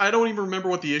 And I don't even remember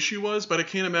what the issue was, but I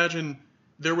can't imagine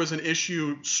there was an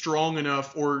issue strong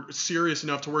enough or serious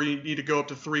enough to where you need to go up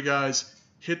to 3 guys,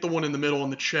 hit the one in the middle in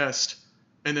the chest,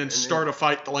 and then start a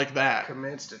fight like that.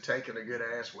 Commence to taking a good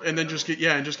ass whipping. And then just get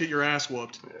your ass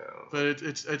whooped. Yeah. But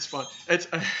it's fun.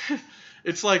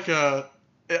 It's like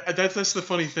that's the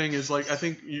funny thing is like I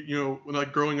think you know when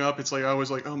like growing up it's like I was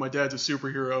like, oh, my dad's a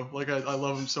superhero, like I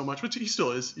love him so much, which he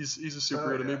still is. He's a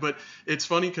superhero to me. But it's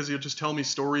funny because he'll just tell me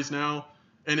stories now,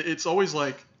 and it's always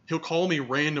like he'll call me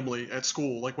randomly at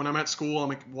school. Like when I'm at school, I'm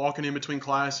like walking in between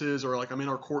classes, or like I'm in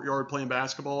our courtyard playing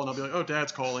basketball, and I'll be like, oh,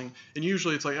 Dad's calling. And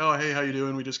usually it's like, oh, hey, how you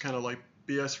doing? We just kind of like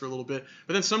BS for a little bit.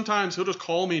 But then sometimes he'll just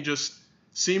call me just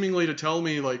seemingly to tell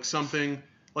me like something.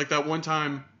 Like that one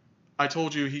time I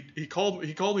told you, he called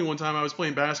me one time. I was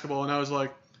playing basketball, and he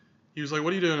was like,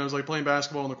 what are you doing? I was like, playing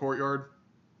basketball in the courtyard.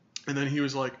 And then he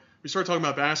was like, we started talking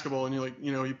about basketball, and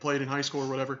he played in high school or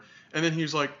whatever. And then he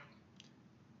was like,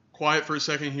 quiet for a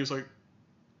second. He was like,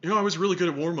 I was really good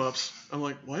at warm-ups. I'm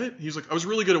like, what? He's like, I was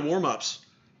really good at warm-ups.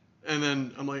 And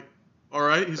then I'm like, all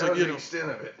right. He's that like, was the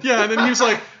extent of it. Yeah. And then he's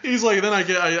like, then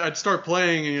I'd start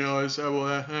playing, and I was,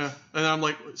 and I'm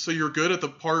like, so you're good at the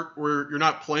part where you're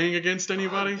not playing against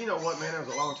anybody? You know what, man? That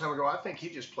was a long time ago. I think he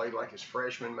just played like his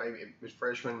freshman, maybe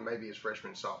his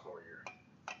sophomore year.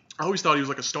 I always thought he was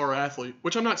like a star athlete,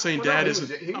 which I'm not saying Dad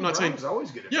isn't. I'm not saying he was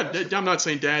always good at basketball. I'm not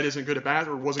saying Dad isn't good at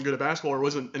or wasn't good at basketball or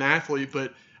wasn't an athlete,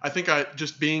 but I think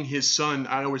just being his son,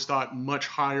 I always thought much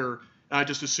higher. And I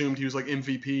just assumed he was like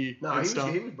MVP. No,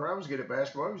 Brian was good at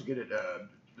basketball. He was good at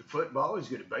the football. He was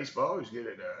good at baseball. He was good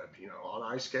at on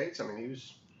ice skates. I mean, he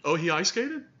was. Oh, he ice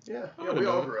skated? Yeah, we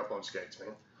all grew up on skates, man.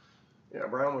 Yeah,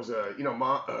 Brian was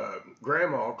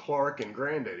Grandma Clark and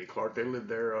Granddaddy Clark. They lived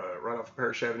there right off of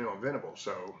Parish Avenue on Venable.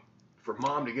 So for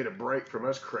Mom to get a break from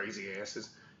us crazy asses,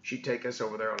 she'd take us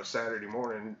over there on a Saturday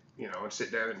morning, and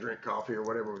sit down and drink coffee or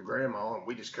whatever with Grandma, and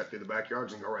we just cut through the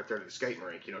backyards and go right there to the skating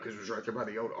rink, because it was right there by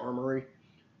the old armory.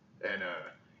 And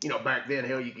back then,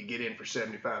 hell, you could get in for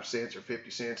 75 cents or 50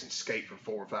 cents and skate for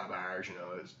 4 or 5 hours.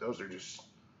 Those are just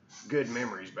good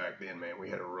memories back then, man. We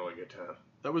had a really good time.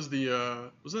 That was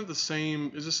wasn't it the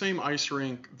same? Is the same ice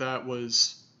rink that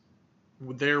was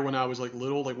there when I was like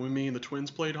little, like when me and the twins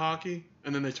played hockey,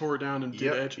 and then they tore it down and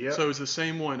did edge. Yep. So it was the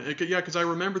same one. Because I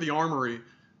remember the armory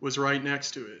was right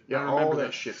next to it. Yeah, all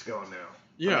that shit's gone now.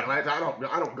 Yeah,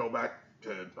 I don't go back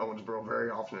to Owensboro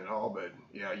very often at all, but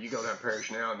yeah, you go down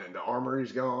Parish now, and then the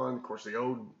armory's gone. Of course, the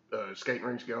old skating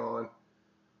rink's gone.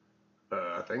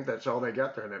 I think that's all they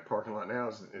got there in that parking lot now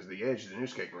is the edge of the new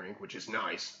skating rink, which is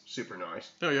nice, super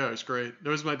nice. Oh yeah, it's great.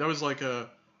 That was like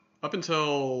up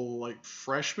until like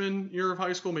freshman year of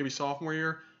high school, maybe sophomore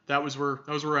year. That was where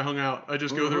I hung out. I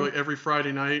just go there like every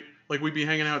Friday night. Like we'd be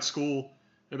hanging out at school.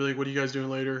 I'd be like, "What are you guys doing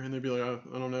later?" And they'd be like,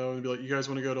 "I don't know." And they'd be like, "You guys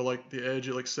want to go to like the edge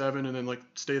at like 7 and then like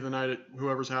stay the night at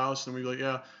whoever's house?" And we'd be like,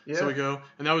 "Yeah." So we go,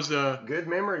 and that was good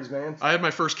memories, man. I had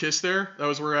my first kiss there. That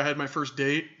was where I had my first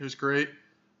date. It was great.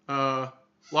 A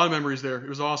lot of memories there. It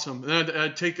was awesome. And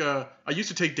then I used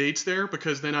to take dates there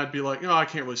because then I'd be like, I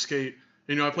can't really skate.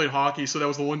 I played hockey, so that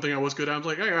was the one thing I was good at. I was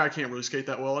like, I can't really skate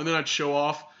that well. And then I'd show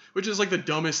off, which is like the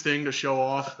dumbest thing to show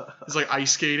off. It's like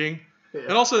ice skating. Yeah.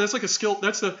 And also that's like a skill.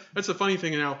 That's the funny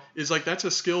thing now is like that's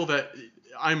a skill that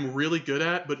I'm really good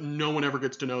at, but no one ever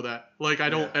gets to know that. Like I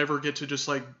don't ever get to just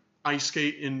like ice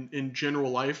skate in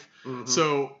general life. Mm-hmm.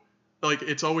 So like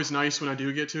it's always nice when I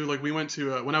do get to. Like we went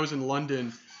to when I was in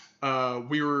London.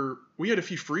 We had a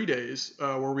few free days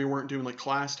where we weren't doing like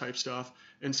class type stuff,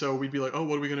 and so we'd be like, oh,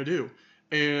 what are we gonna do?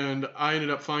 And I ended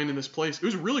up finding this place. It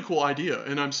was a really cool idea,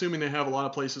 and I'm assuming they have a lot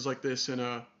of places like this in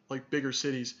like bigger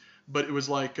cities. But it was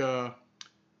like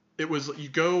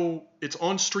it's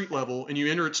on street level, and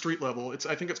you enter at street level.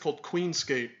 I think it's called Queen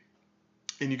Skate,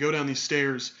 and you go down these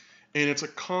stairs, and it's a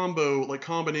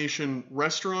combination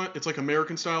restaurant. It's like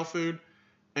American style food.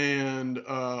 And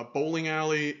bowling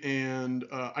alley and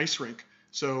ice rink.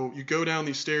 So you go down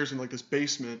these stairs in like this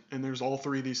basement, and there's all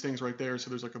three of these things right there. So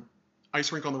there's like a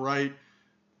ice rink on the right,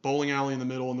 bowling alley in the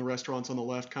middle, and the restaurants on the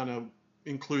left, kind of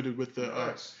included with the.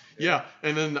 Nice. Yeah,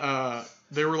 and then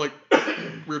they were like,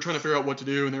 we were trying to figure out what to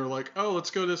do, and they were like, oh,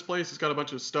 let's go to this place. It's got a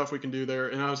bunch of stuff we can do there.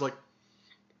 And I was like,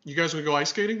 you guys want to go ice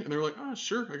skating? And they were like, oh,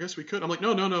 sure, I guess we could. I'm like,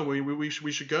 no, we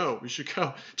should go. We should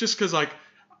go. Just because like.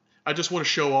 I just want to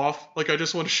show off. Like, I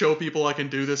just want to show people I can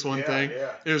do this one thing.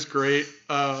 Yeah. It was great.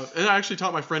 And I actually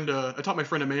taught my friend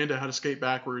Amanda how to skate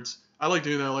backwards. I like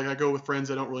doing that. Like, I go with friends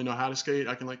that don't really know how to skate.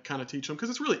 I can, like, kind of teach them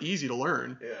because it's really easy to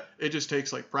learn. Yeah. It just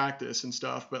takes, like, practice and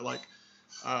stuff. But, like,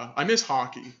 I miss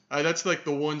hockey. That's, like,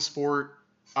 the one sport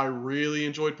I really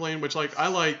enjoyed playing, which, like, I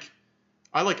like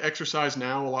exercise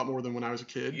now a lot more than when I was a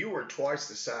kid. You were twice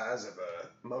the size of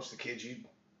most of the kids you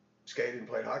skated and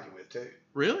played hockey with, too.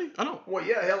 Really? I don't. Well,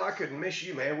 yeah, hell, I couldn't miss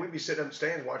you, man. We'd be sitting up in the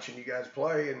stands watching you guys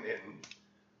play, and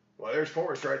well, there's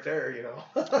Forrest right there,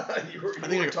 you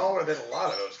were taller than a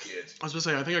lot of those kids. I was going to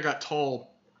say, I think I got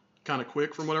tall kind of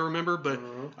quick from what I remember, but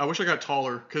I wish I got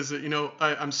taller because,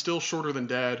 I'm still shorter than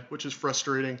Dad, which is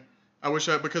frustrating.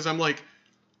 Because I'm like,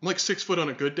 I'm like 6 foot on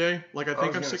a good day. Like I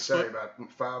think I'm 6 foot. About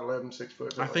 5'11", 6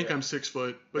 foot. I think I'm 6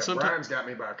 foot, but yeah, sometimes Brian's got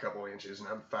me by a couple inches, and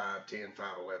I'm 5'10",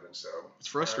 5'11", so it's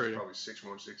frustrating. Brian's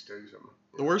probably 6'1", 6'2", something.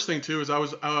 The worst thing too is I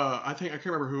was I can't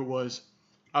remember who it was.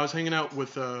 I was hanging out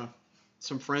with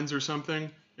some friends or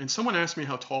something, and someone asked me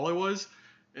how tall I was,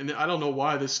 and I don't know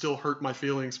why this still hurt my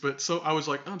feelings, but so I was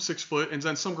like, I'm 6 foot, and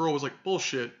then some girl was like,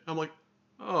 bullshit. I'm like,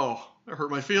 oh, that hurt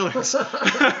my feelings.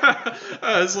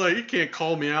 I was like, you can't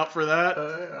call me out for that.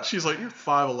 Yeah. She's like, you're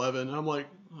 5'11". I'm like,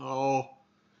 oh.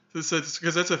 Because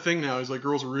that's a thing now, is like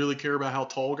girls really care about how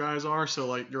tall guys are, so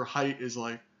like your height is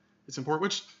like, it's important,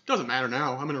 which doesn't matter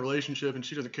now. I'm in a relationship and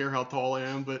she doesn't care how tall I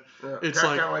am, but it's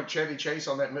kind of like Chevy Chase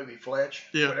on that movie Fletch.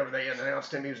 Yeah. Whenever they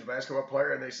announced him, he was a basketball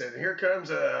player, and they said, "Here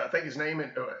comes," I think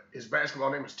his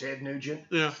basketball name was Ted Nugent.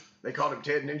 Yeah. They called him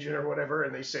Ted Nugent or whatever,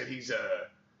 and they said he's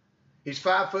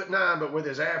 5'9", but with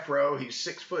his afro, he's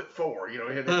 6'4". You know,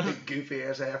 he had that big goofy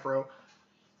ass afro.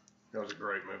 That was a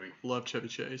great movie. Love Chevy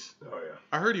Chase. Oh yeah.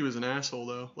 I heard he was an asshole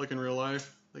though, like in real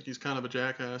life. Like he's kind of a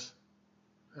jackass.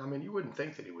 I mean, you wouldn't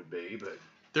think that he would be, but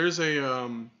there's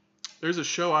a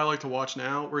show I like to watch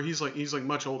now where he's like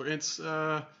much older. It's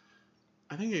I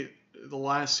think the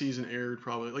last season aired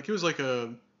probably. Like it was like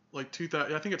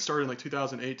 2000. I think it started in like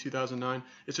 2008, 2009.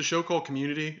 It's a show called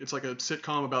Community. It's like a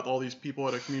sitcom about all these people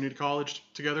at a community college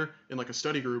together in like a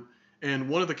study group. And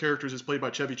one of the characters is played by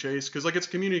Chevy Chase, because like it's a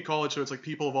community college, so it's like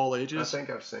people of all ages. I think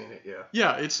I've seen it, yeah.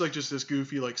 Yeah, it's like just this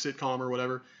goofy like sitcom or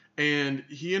whatever. And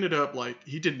he ended up like,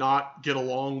 he did not get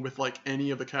along with like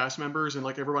any of the cast members, and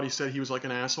like everybody said he was like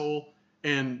an asshole.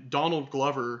 And Donald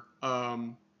Glover,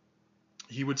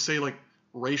 he would say like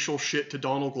racial shit to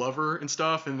Donald Glover and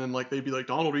stuff, and then like they'd be like,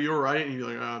 Donald, are you alright? And he'd be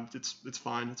like, it's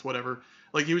fine, it's whatever.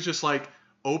 Like he was just like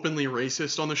openly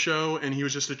racist on the show, and he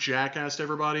was just a jackass to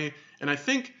everybody. And I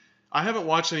haven't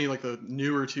watched any like the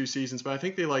newer 2 seasons, but I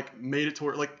think they like made it to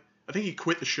where like, I think he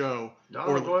quit the show.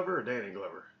 Donald Glover or Danny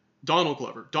Glover? Donald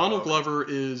Glover. Donald Glover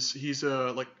he's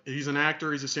an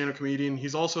actor. He's a stand-up comedian.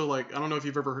 He's also like, I don't know if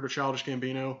you've ever heard of Childish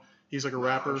Gambino. He's like a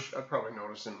rapper. I'd probably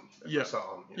notice him if I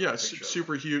saw him. Yeah,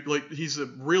 super huge. Like he's a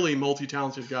really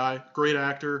multi-talented guy, great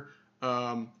actor,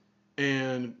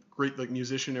 and great like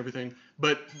musician and everything.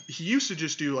 But he used to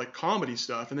just do like comedy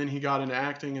stuff, and then he got into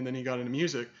acting, and then he got into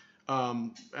music,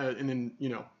 and then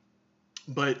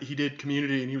but he did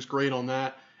Community, and he was great on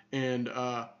that, and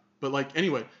but like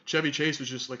anyway, Chevy Chase was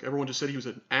just like, everyone just said he was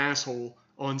an asshole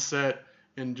on set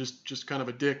and just kind of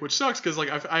a dick, which sucks because like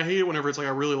I hate it whenever it's like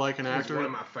I really like an actor. He's one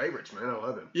of my favorites, man. I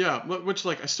love him. Yeah, which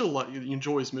like I still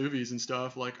enjoy his movies and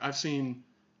stuff. Like I've seen,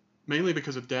 mainly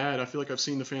because of Dad, I feel like I've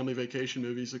seen the Family Vacation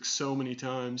movies like so many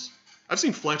times. I've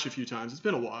seen Fletch a few times. It's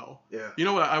been a while. Yeah. You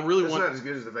know what? I really want. It's not as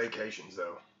good as the Vacations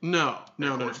though. No.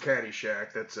 Of course,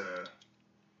 Caddyshack. That's a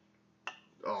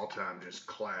all-time just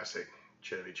classic.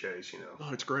 Chevy Chase,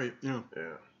 Oh, it's great. Yeah.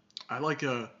 Yeah. I like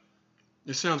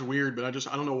this sounds weird, but I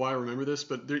don't know why I remember this,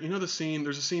 but there's a scene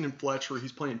in Fletch where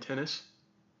he's playing tennis.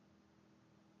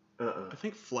 I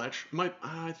think Fletch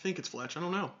I think it's Fletch. I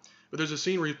don't know. But there's a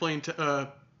scene where he's playing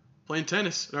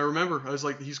tennis, and I remember I was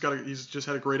like, he's just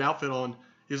had a great outfit on.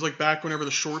 He's like back whenever the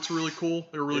shorts were really cool.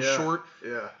 They were really short.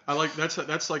 Yeah. I like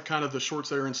that's like kind of the shorts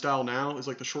that are in style now. Is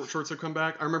like the short shorts that come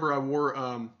back. I remember I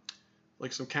wore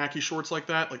like some khaki shorts like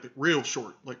that, like real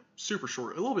short, like super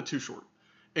short, a little bit too short.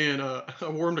 And I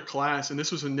wore them to class, and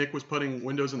this was when Nick was putting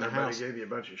windows in the house. He gave you a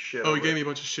bunch of shit. Oh, he gave me a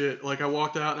bunch of shit. Like I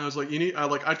walked out and I was like,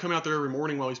 I'd come out there every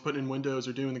morning while he's putting in windows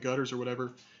or doing the gutters or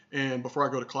whatever. And before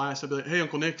I go to class, I'd be like, hey,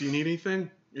 Uncle Nick, do you need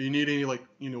anything? Or you need any like,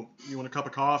 you want a cup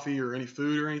of coffee or any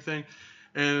food or anything?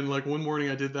 And like one morning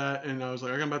I did that, and I was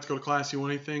like, I'm about to go to class. You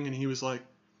want anything? And he was like,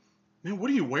 man,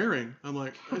 what are you wearing? I'm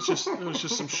like, it was just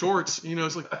some shorts.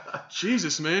 It's like,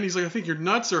 Jesus, man. He's like, I think your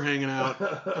nuts are hanging out.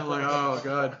 I'm like, oh,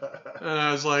 God. And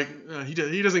I was like, he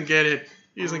doesn't get it.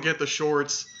 He doesn't get the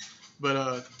shorts.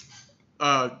 But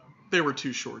they were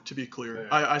too short, to be clear. Yeah.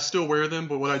 I still wear them,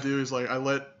 but what I do is like I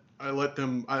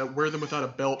wear them without a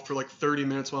belt for like 30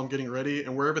 minutes while I'm getting ready,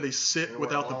 and wherever they sit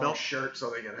without the belt, shirt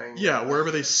so they can hang. Yeah, wherever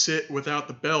they sit without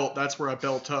the belt, that's where I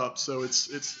belt up. So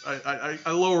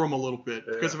I lower them a little bit,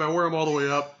 because if I wear them all the way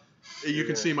up, you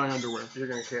can see my underwear. You're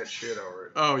gonna catch shit over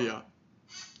it. Oh yeah.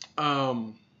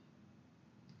 I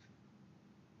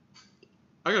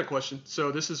got a question.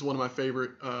 So this is one of my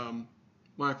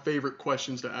favorite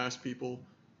questions to ask people,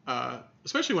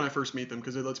 especially when I first meet them,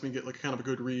 because it lets me get like kind of a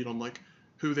good read on like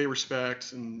who they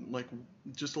respect and like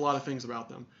just a lot of things about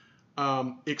them.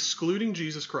 Excluding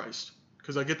Jesus Christ,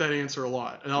 because I get that answer a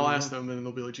lot, and I'll ask them, and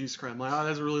they'll be like, Jesus Christ. I'm like, that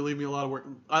doesn't really leave me a lot of work.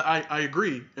 I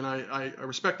agree, and I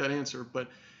respect that answer, but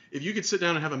if you could sit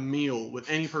down and have a meal with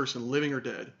any person, living or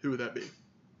dead, who would that be?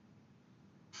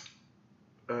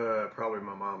 Probably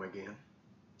my mom again.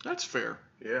 That's fair.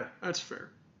 Yeah. That's fair.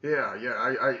 Yeah.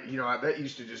 That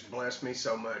used to just bless me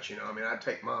so much. I mean, I'd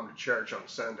take Mom to church on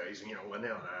Sundays. Linnell and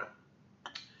I.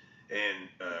 And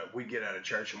we'd get out of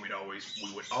church and we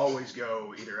would always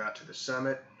go either out to the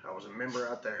summit. I was a member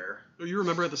out there. Oh, you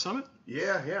remember at the summit?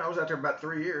 Yeah. I was out there about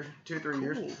 3 years, 2-3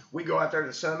 years. We'd go out there to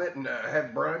the summit and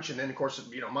have brunch, and then of course,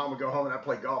 Mom would go home and I'd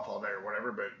play golf all day or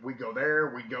whatever. But we'd go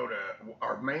there. We'd go to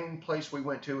our main place we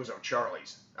went to was on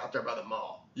Charlie's out there by the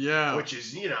mall. Yeah. Which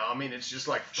is, it's just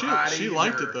like Friday. She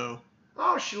liked it though.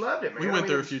 Oh, she loved it, man. We went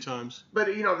there a few times. But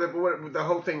what the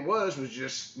whole thing was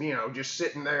just just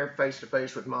sitting there face to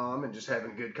face with Mom and just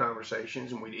having good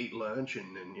conversations, and we'd eat lunch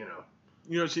and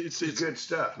it's good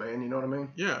stuff, man. You know what I mean?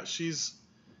 Yeah, she's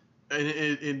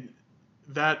and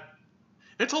that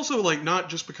it's also like not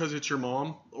just because it's your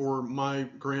mom or my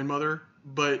grandmother,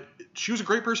 but she was a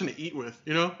great person to eat with.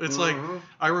 It's like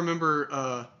I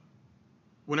remember.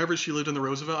 Whenever she lived in the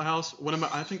Roosevelt house,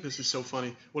 I think this is so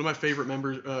funny. One of my favorite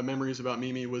memories about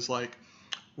Mimi was like,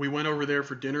 we went over there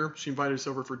for dinner. She invited us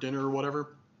over for dinner or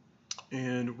whatever.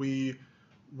 And we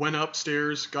went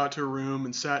upstairs, got to her room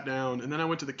and sat down. And then I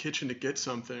went to the kitchen to get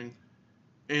something.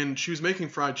 And she was making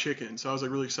fried chicken. So I was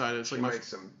like really excited. She makes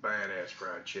some badass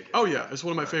fried chicken. Oh yeah. It's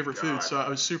one of my favorite foods. So I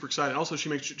was super excited. Also, she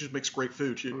just makes great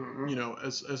food. She,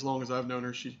 as long as I've known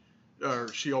her, she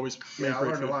always made great food. Yeah, I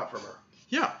learned a lot from her.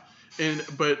 Yeah.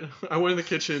 But I went in the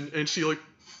kitchen and she like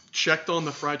checked on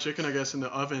the fried chicken, I guess, in the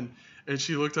oven, and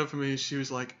she looked up at me and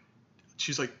she's like,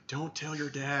 don't tell your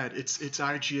dad, it's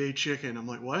IGA chicken. I'm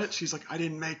like, what? She's like, I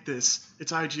didn't make this.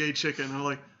 It's IGA chicken. And I'm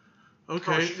like,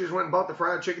 okay. Oh, she just went and bought the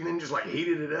fried chicken and then just like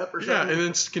heated it up or something? Yeah, and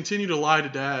then continue to lie to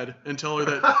Dad and tell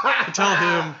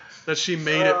him that she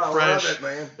made it fresh. I love it,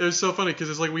 man. It was so funny because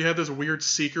it's like we had this weird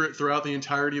secret throughout the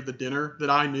entirety of the dinner that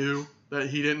I knew that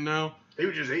he didn't know. He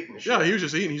was just eating the shit. Yeah, he was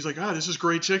just eating. He's like, this is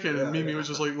great chicken. And Mimi was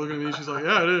just like looking at me. She's like,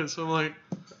 yeah, it is. So I'm like,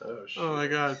 oh my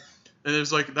God. And it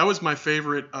was like, that was my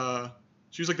favorite.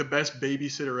 She was like the best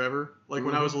babysitter ever. Like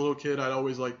when I was a little kid, I'd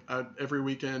always every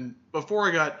weekend before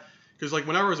I got, because like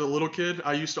whenever I was a little kid,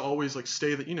 I used to always like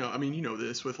stay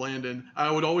this with Landon.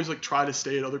 I would always like try to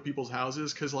stay at other people's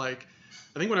houses because like,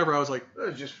 I think whenever I was like, it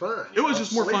was just fun. It was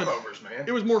just more fun. Sleepovers, man.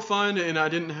 It was more fun, and I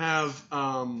didn't have,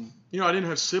 I didn't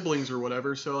have siblings or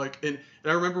whatever. So like, and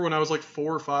I remember when I was like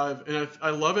 4 or 5, and I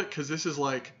love it because this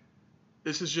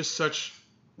is just such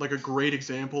like a great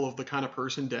example of the kind of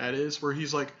person Dad is, where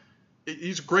he's like,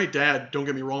 he's a great dad. Don't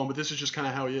get me wrong, but this is just kind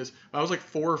of how he is. I was like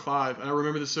 4 or 5, and I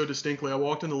remember this so distinctly. I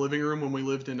walked in the living room when we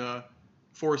lived in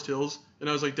Forest Hills, and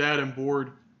I was like, Dad, I'm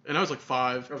bored. And I was like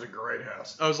 5. That was a great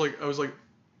house. I was like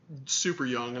super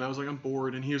young, and I was like, I'm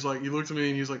bored. And he was like, he looked at me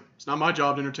and he was like, it's not my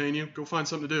job to entertain you. Go find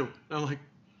something to do. And I'm like,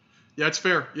 yeah, it's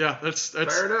fair. Yeah, that's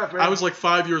fair enough, man. I was like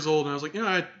 5 years old, and I was like,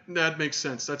 that makes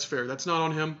sense. That's fair. That's not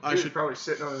on him. He was probably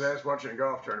sitting on his ass watching a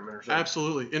golf tournament or something.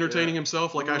 Absolutely, entertaining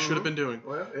himself like I should have been doing.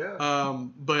 Well, yeah.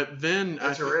 But then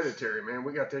that's hereditary, man.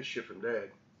 We got that shit from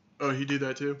Dad. Oh, he did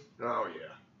that too? Oh yeah.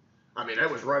 I mean,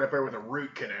 that was right up there with a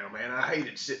root canal, man. I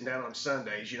hated sitting down on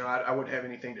Sundays. I wouldn't have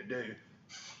anything to do.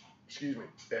 Excuse me.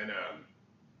 And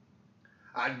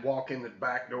I'd walk in the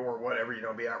back door or whatever,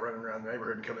 be out running around the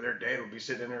neighborhood and come in there. Dad would be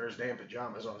sitting in there in his damn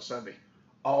pajamas on a Sunday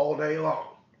all day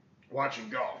long watching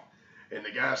golf. And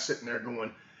the guy's sitting there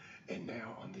going, and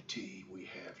now on the tee we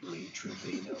have Lee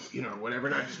Trevino, or whatever.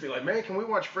 And I'd just be like, man, can we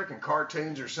watch freaking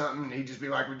cartoons or something? And he'd just be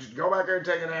like, we just go back there and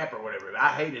take a nap or whatever.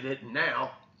 I hated it. And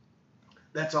now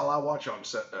that's all I watch on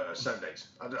Sundays.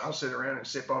 I'll sit around and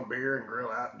sip on beer and grill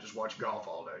out and just watch golf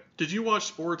all day. Did you watch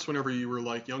sports whenever you were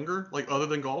like younger, like other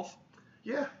than golf?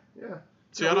 Yeah.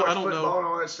 See, I don't know. Football and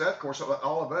all that stuff. Of course,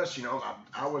 all of us,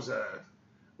 I was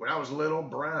when I was little,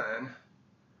 Brian.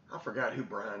 I forgot who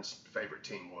Brian's favorite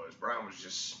team was. Brian was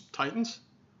just Titans.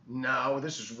 No,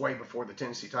 this was way before the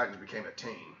Tennessee Titans became a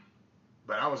team.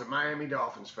 But I was a Miami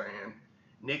Dolphins fan.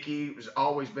 Nicky has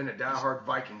always been a diehard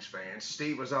Vikings fan.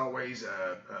 Steve was always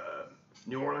a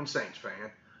New Orleans Saints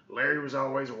fan. Larry was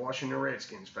always a Washington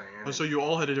Redskins fan. Oh, so you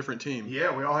all had a different team.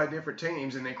 Yeah, we all had different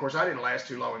teams. And then, of course, I didn't last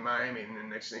too long in Miami. And then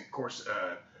next thing, of course,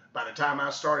 by the time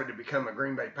I started to become a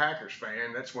Green Bay Packers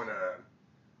fan, that's when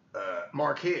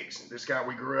Mark Higgs, this guy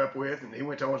we grew up with, and he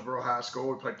went to Owensboro High School.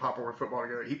 We played Poplar football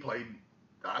together. He played,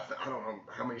 I don't know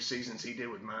how many seasons he did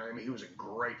with Miami. He was a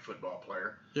great football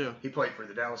player. Yeah. He played for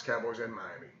the Dallas Cowboys and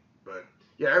Miami. But,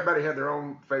 yeah, everybody had their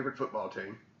own favorite football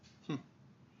team.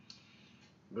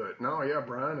 But, no, yeah,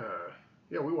 Brian,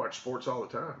 we watch sports all the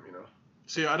time,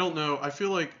 See, I don't know. I feel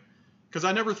like, because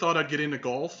I never thought I'd get into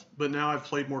golf, but now I've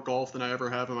played more golf than I ever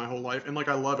have in my whole life. And,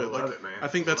 I love it. I love it, man. I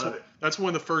think that's one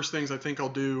of the first things I think I'll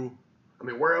do. I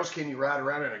mean, where else can you ride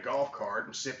around in a golf cart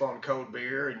and sip on cold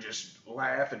beer and just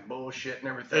laugh and bullshit and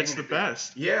everything? It's the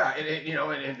best. Yeah,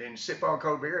 and sip on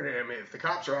cold beer. And I mean, if the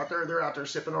cops are out there, they're out there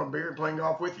sipping on beer and playing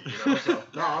golf with you. So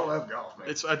no, I love golf, man.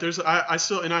 I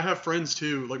still, and I have friends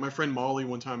too. Like my friend Molly,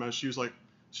 one time, she's like,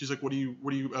 she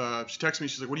texted me.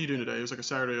 She's like, what are you doing today? It was like a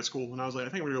Saturday at school, and I was like, I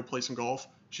think we're gonna go play some golf.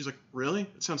 She's like, really?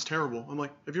 It sounds terrible. I'm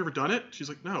like, have you ever done it? She's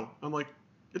like, no. I'm like,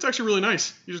 it's actually really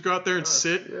nice. You just go out there and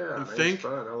sit and think. It's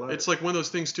fun. I love it's it. like one of those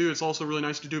things too. It's also really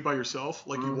nice to do it by yourself.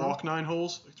 Like you walk 9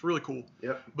 holes. It's really cool.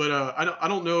 Yep. But I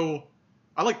don't know.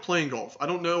 I like playing golf. I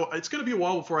don't know. It's gonna be a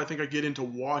while before I think I get into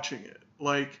watching it.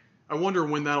 Like I wonder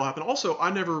when that'll happen. Also,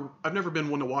 I've never been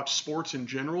one to watch sports in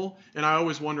general, and I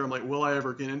always wonder. I'm like, will I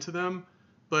ever get into them?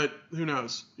 But who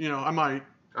knows? I might.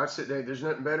 I'd sit there. There's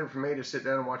nothing better for me to sit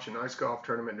down and watch a nice golf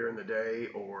tournament during the day,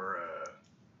 or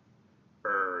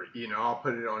I'll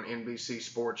put it on NBC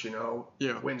Sports,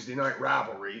 Wednesday night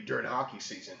rivalry during hockey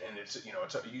season, and it's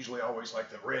usually always like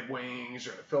the Red Wings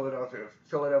or the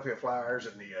Philadelphia Flyers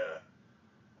and the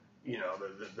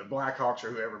Blackhawks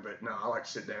or whoever. But no, I like to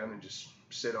sit down and just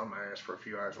sit on my ass for a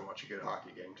few hours and watch a good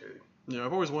hockey game too. Yeah,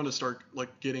 I've always wanted to start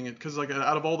like getting it because like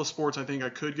out of all the sports I think I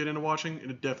could get into watching,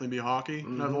 it'd definitely be hockey.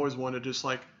 And I've always wanted to just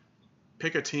like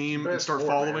pick a team and start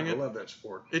following it. I love that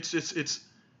sport. It's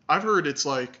I've heard it's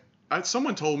like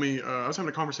someone told me I was having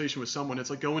a conversation with someone. It's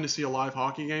like going to see a live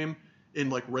hockey game in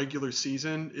like regular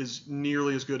season is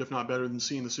nearly as good, if not better, than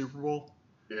seeing the Super Bowl.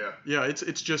 Yeah. Yeah,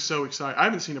 it's just so exciting. I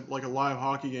haven't seen a live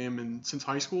hockey game since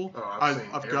high school. Oh,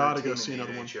 I've got to go see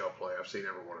another one. NHL play. I've seen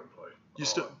every one of them play. You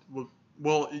still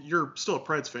well, you're still a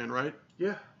Preds fan, right?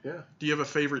 Yeah. Do you have a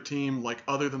favorite team like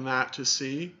other than that to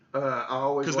see? I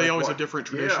always because they always have different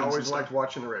traditions. Yeah, I always liked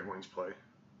watching the Red Wings play.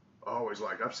 I always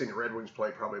liked. I've seen the Red Wings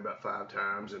play probably about 5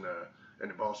 times, and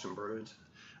the Boston Bruins.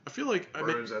 I feel like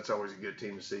Bruins. That's always a good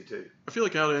team to see too. I feel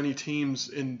like out of any teams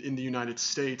in the United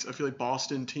States, I feel like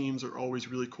Boston teams are always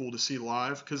really cool to see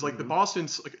live because like the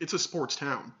Boston's like it's a sports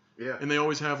town. Yeah. And they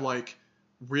always have like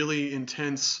really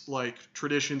intense like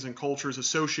traditions and cultures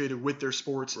associated with their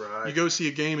sports. Right. You go see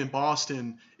a game in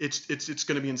Boston, it's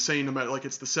going to be insane no matter like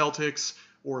it's the Celtics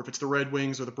or if it's the Red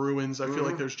Wings or the Bruins. I feel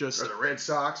like there's just or the Red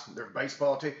Sox, their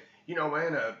baseball team.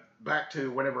 Man, back to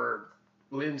whenever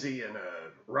Lindsay and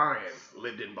Ryan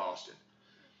lived in Boston.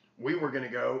 We were going to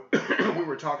go. We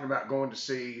were talking about going to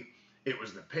see. It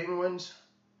was the Penguins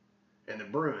and the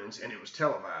Bruins, and it was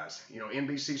televised.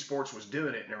 NBC Sports was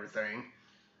doing it and everything.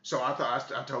 So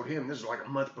I told him this was like a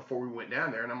month before we went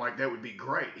down there, and I'm like, that would be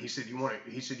great. He said, you want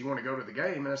to go to the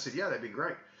game? And I said, yeah, that'd be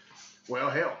great. Well,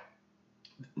 hell,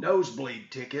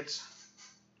 nosebleed tickets.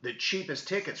 The cheapest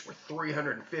tickets were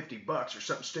 $350 or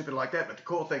something stupid like that. But the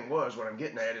cool thing was, what I'm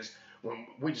getting at is, when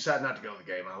we decided not to go to the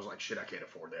game, I was like, shit, I can't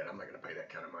afford that. I'm not going to pay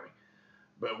that kind of money.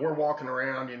 But we're walking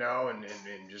around, and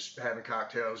just having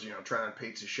cocktails, trying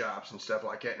pizza shops and stuff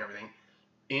like that and everything.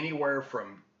 Anywhere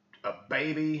from a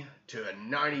baby to a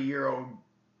 90-year-old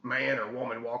man or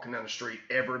woman walking down the street,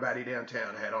 everybody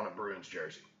downtown had on a Bruins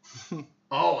jersey.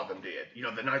 All of them did,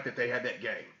 the night that they had that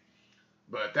game.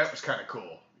 But that was kind of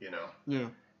cool, Yeah.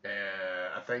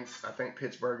 And I think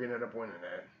Pittsburgh ended up winning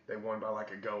that. They won by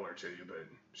like a goal or two, but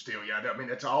still, yeah. I mean,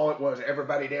 that's all it was.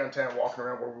 Everybody downtown walking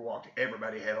around where we walked,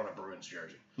 everybody had on a Bruins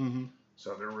jersey. Mm-hmm.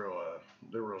 So they're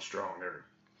real strong there.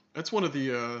 That's one of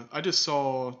the. I just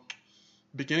saw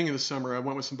beginning of the summer. I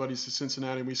went with some buddies to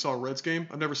Cincinnati and we saw a Reds game.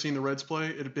 I've never seen the Reds play.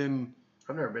 It had been.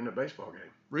 I've never been to a baseball game.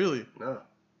 Really? No.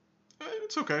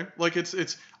 It's okay. Like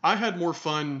it's. I had more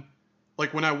fun.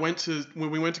 Like when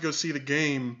we went to go see the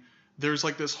game. There's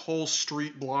like this whole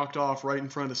street blocked off right in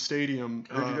front of the stadium.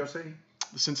 Who'd you go see?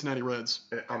 The Cincinnati Reds.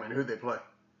 I mean, who'd they play?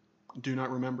 Do not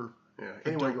remember. Yeah.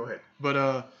 Anyway, go ahead.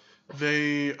 But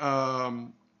they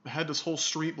had this whole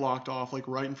street blocked off like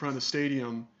right in front of the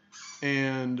stadium,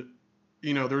 and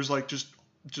there's like just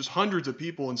hundreds of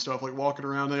people and stuff like walking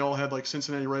around. They all had like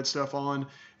Cincinnati Red stuff on,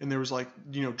 and there was like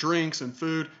drinks and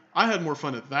food. I had more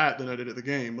fun at that than I did at the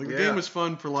game. Like the game was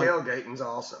fun for like tailgating's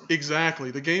awesome. Exactly.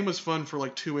 The game was fun for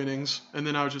like 2 innings, and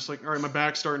then I was just like, all right, my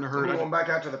back's starting to hurt. I'm going back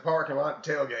out to the parking lot and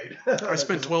tailgate. I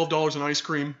spent $12 on ice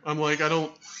cream. I'm like,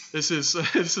 this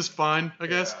is fine, I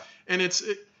guess. Yeah. And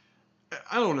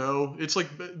I don't know. It's like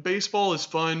baseball is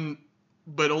fun,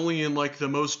 but only in like the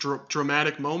most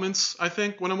dramatic moments. I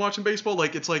think when I'm watching baseball,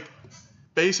 like it's like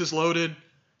bases loaded.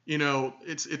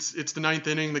 It's the 9th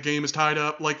inning. The game is tied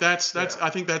up. Like that's I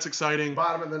think that's exciting.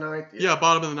 Bottom of the 9th. Yeah,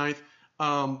 bottom of the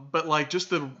 9th. But like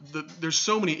just there's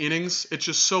so many innings. It's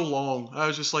just so long. I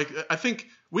was just like, I think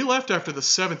we left after the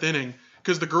 7th inning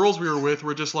because the girls we were with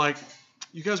were just like,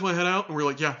 you guys want to head out? And we were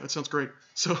like, yeah, that sounds great.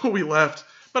 So we left.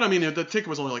 But I mean, the ticket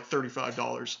was only like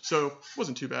 $35, so it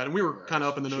wasn't too bad. And we were kind of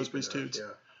up in the nosebleeds too.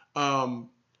 Yeah.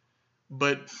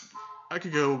 But I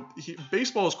could go.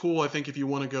 Baseball is cool. I think if you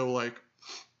want to go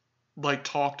like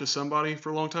talk to somebody for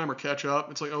a long time or catch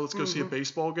up, it's like, oh, let's go see a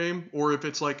baseball game. Or if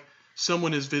it's like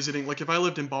someone is visiting, like if I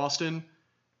lived in Boston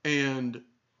and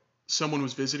someone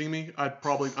was visiting me, I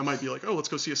might be like, oh, let's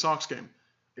go see a Sox game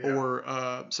or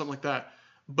something like that.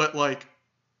 But like,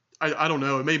 I don't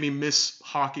know. It made me miss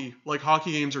hockey. Like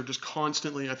hockey games are just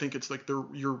constantly. I think it's like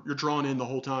you're drawn in the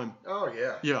whole time. Oh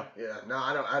yeah. Yeah. Yeah. No,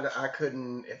 I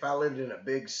couldn't. If I lived in a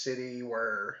big city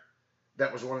where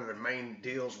that was one of the main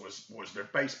deals was their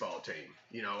baseball team.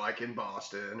 You know, like in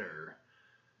Boston or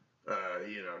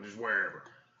you know, just wherever.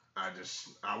 I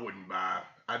wouldn't buy.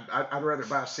 I'd rather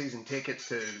buy season tickets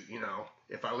to, you know,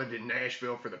 if I lived in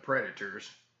Nashville for the Predators,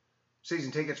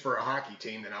 season tickets for a hockey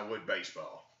team than I would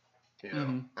baseball. You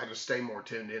know, I just stay more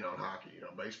tuned in on hockey. You know,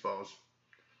 baseball's,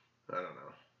 I don't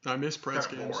know. I miss Preds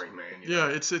kind of games. boring, man. Yeah, know?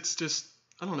 It's just,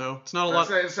 I don't know. It's not a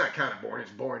lot. It's not kind of boring.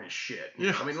 It's boring as shit.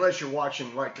 Yeah. I mean, unless you're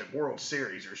watching like the World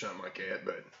Series or something like that.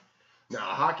 But no, a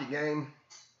hockey game,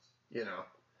 you know.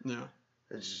 Yeah.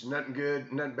 It's just nothing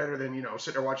good, nothing better than, you know,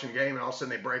 sitting there watching a game and all of a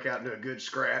sudden they break out into a good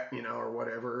scrap, you know, or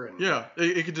whatever. And yeah,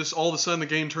 it could just all of a sudden the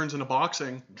game turns into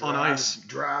boxing on ice.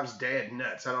 Drives Dad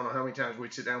nuts. I don't know how many times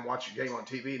we'd sit down and watch a game on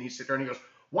TV and he'd sit there and he goes,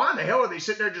 why in the hell are they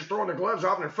sitting there just throwing their gloves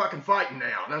off and they're fucking fighting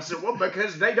now? And I said, well,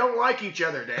 because they don't like each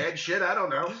other, Dad. Shit, I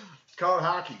don't know. Call it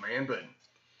hockey, man. But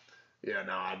yeah,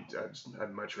 no,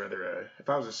 I'd much rather, if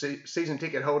I was a season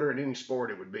ticket holder in any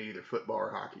sport, it would be either football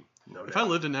or hockey. No doubt. If I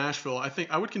lived in Nashville, I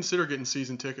think I would consider getting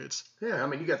season tickets. Yeah, I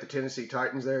mean, you got the Tennessee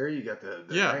Titans there. You got the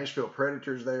Nashville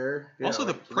Predators there. Also,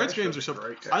 the Preds games are so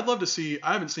great. I'd love to see.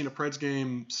 I haven't seen a Preds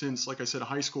game since, like I said,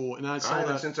 high school, and I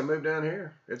haven't since I moved down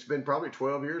here. It's been probably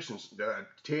 12 years since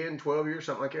 10, 12 years,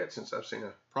 something like that, since I've seen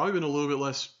a. Probably been a little bit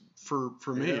less for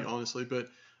me, honestly, but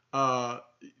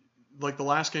like the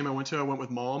last game I went to, I went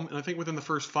with Mom, and I think within the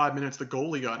first 5 minutes, the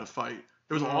goalie got in a fight.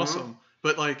 It was awesome,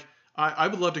 but like I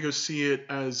would love to go see it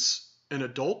as an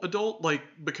adult, like,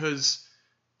 because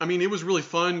I mean, it was really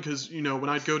fun because, you know,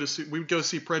 when we'd go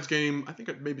see Preds game, I think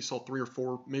I maybe saw 3 or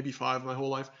 4, maybe 5 my whole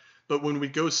life. But when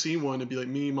we'd go see one, it'd be like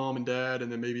me, Mom, and Dad,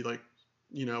 and then maybe like,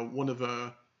 you know, one of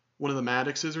the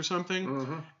Maddoxes or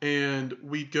something. And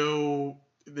we'd go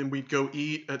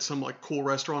eat at some like cool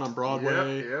restaurant on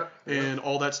Broadway and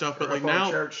all that stuff. But like now,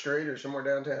 Church Street or somewhere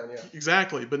downtown,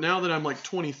 exactly. But now that I'm like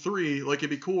 23, like it'd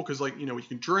be cool because, like, you know, you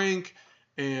can drink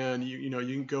and you know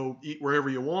you can go eat wherever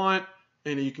you want,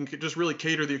 and you can just really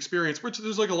cater the experience. Which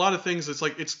there's like a lot of things that's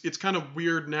like it's kind of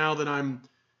weird now that I'm,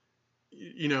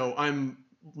 you know, I'm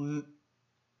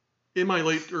in my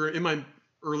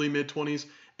early mid 20s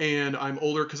and I'm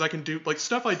older because I can do like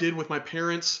stuff I did with my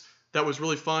parents. That was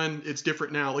really fun. It's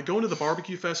different now. Like going to the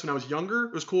barbecue fest when I was younger,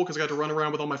 it was cool because I got to run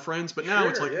around with all my friends. But now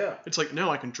it's like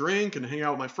now I can drink and hang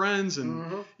out with my friends,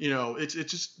 and you know, it's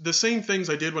just the same things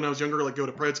I did when I was younger. Like go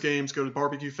to Preds games, go to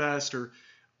barbecue fest, or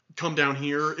come down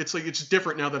here. It's like it's just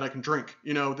different now that I can drink.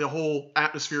 You know, the whole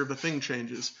atmosphere of the thing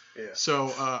changes. Yeah.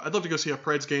 So I'd love to go see a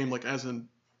Preds game, like as an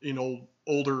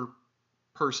older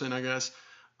person, I guess.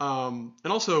 And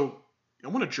also I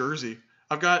want a jersey.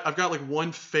 I've got like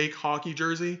one fake hockey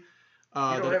jersey.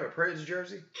 You don't have a Preds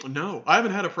jersey? No, I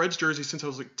haven't had a Preds jersey since I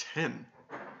was like 10.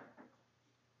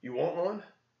 You want one?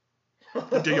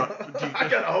 Do you, I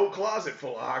got a whole closet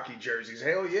full of hockey jerseys.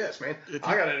 Hell yes, man.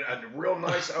 I got a real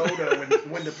nice old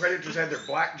when the Predators had their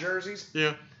black jerseys.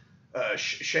 Yeah.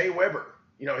 Shea Weber.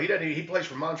 You know, he plays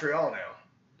for Montreal now.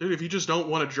 Dude, if you just don't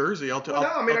want a jersey, I got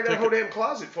a whole damn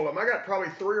closet full of them. I got probably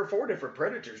 3 or 4 different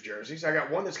Predators jerseys. I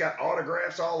got one that's got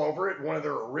autographs all over it, one of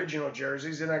their original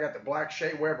jerseys. Then I got the black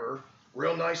Shea Weber,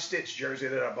 real nice Stitch jersey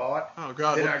that I bought. Oh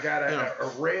God! Then I got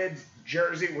a red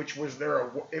jersey, which was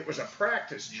it was a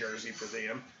practice jersey for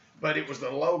them, but it was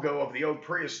the logo of the old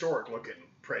prehistoric looking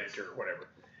Predator or whatever.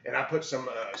 And I put some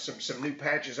new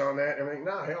patches on that and everything.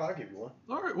 Nah, hell, I'll give you one.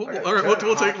 All right, we'll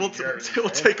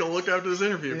take a look after this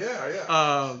interview.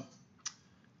 Yeah.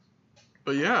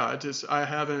 But yeah, I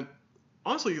haven't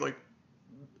honestly, like,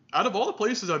 out of all the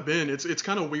places I've been, it's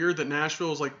kind of weird that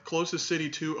Nashville is like closest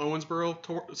city to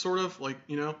Owensboro, sort of, like,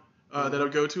 you know, that I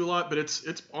would go to a lot. But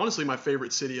it's honestly my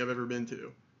favorite city I've ever been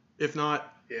to, if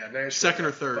not second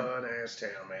or third. Fun ass town,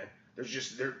 man.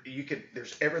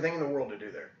 There's everything in the world to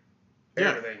do there.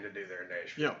 Everything to do there in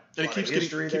Nashville. Yeah, and it keeps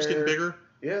getting bigger.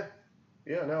 Yeah,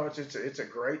 no, it's a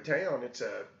great town.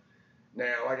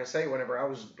 Now, like I say,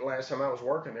 last time I was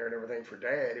working there and everything for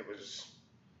Dad, it was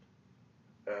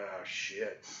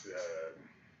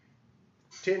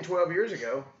 10, 12 years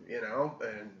ago, you know,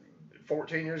 and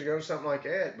 14 years ago, something like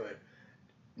that. But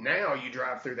now you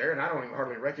drive through there, and I don't even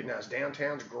hardly recognize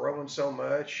downtown's growing so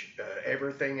much.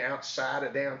 Everything outside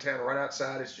of downtown, right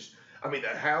outside, is just, I mean, the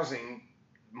housing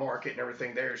market and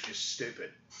everything there is just stupid.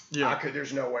 Yeah.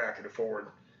 There's no way I could afford.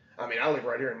 I mean, I live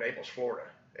right here in Naples, Florida,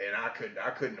 and I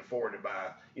couldn't afford to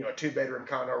buy, a 2-bedroom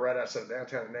condo right outside of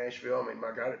downtown in Nashville. I mean,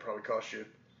 my God, it probably cost you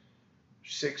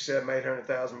 $600,000, $700,000,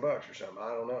 $800,000 or something. I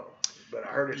don't know, but I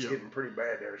heard it's getting pretty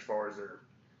bad there as far as their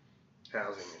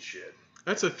housing and shit.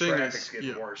 That's the thing. Traffic's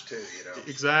getting worse too,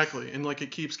 Exactly, and like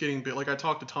it keeps getting big. Like I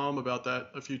talked to Tom about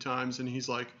that a few times, and he's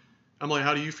like, I'm like,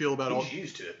 how do you feel about He's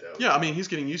used to it though. Yeah, I mean, he's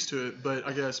getting used to it, but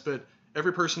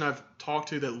every person I've talked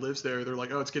to that lives there, they're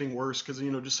like, oh, it's getting worse because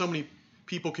just so many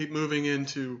people keep moving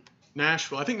into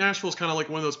Nashville. I think Nashville's kind of like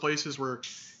one of those places where,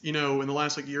 in the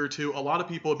last like year or two, a lot of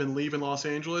people have been leaving Los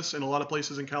Angeles and a lot of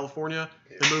places in California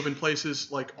and moving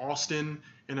places like Austin,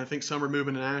 and I think some are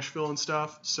moving to Nashville and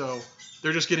stuff. So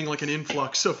they're just getting like an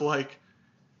influx of like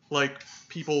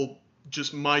people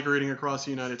just migrating across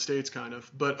the United States, kind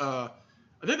of. But I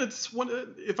think that's one.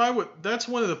 That's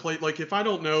one of the like if I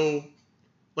don't know,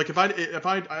 like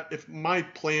if my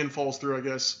plan falls through, I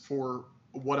guess, for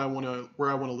where I want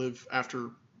to live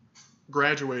after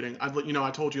graduating,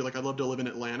 I told you, like, I'd love to live in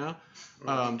Atlanta,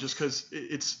 just because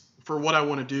it's for what I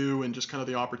want to do and just kind of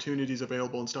the opportunities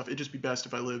available and stuff. It'd just be best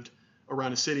if I lived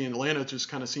around a city, and Atlanta just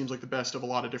kind of seems like the best of a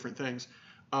lot of different things.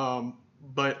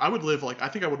 But I would live I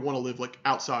think I would want to live like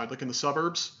outside, like in the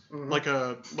suburbs, one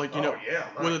of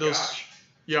those. Gosh.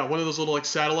 Yeah, one of those little like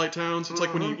satellite towns. It's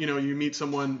like when you meet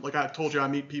someone, like I told you, I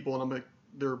meet people and I'm like,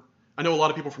 I know a lot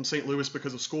of people from St. Louis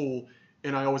because of school,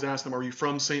 and I always ask them, are you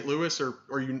from St. Louis or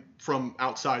are you from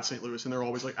outside St. Louis? And they're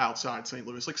always like outside St.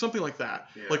 Louis, like something like that.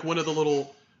 Yeah. Like one of the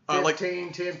little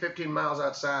 15 miles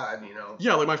outside,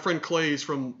 Yeah, like my friend Clay's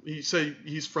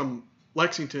he's from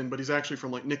Lexington, but he's actually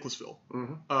from like Nicholasville,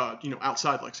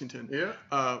 outside Lexington.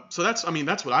 Yeah. So that's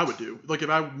what I would do. Like if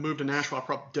I moved to Nashville, I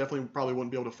probably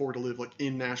wouldn't be able to afford to live like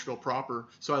in Nashville proper.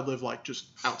 So I'd live like just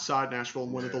outside Nashville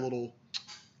in one of the little,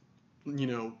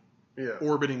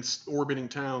 orbiting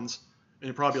towns, and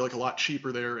it'd probably be like a lot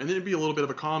cheaper there, and it'd be a little bit of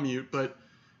a commute, but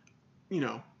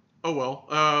oh well.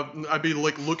 I'd be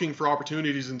like looking for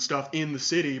opportunities and stuff in the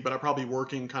city, but I'd probably be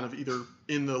working kind of either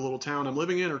in the little town I'm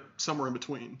living in or somewhere in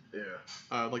between.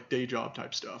 Yeah. Like day job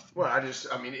type stuff. Well,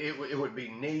 it would be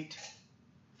neat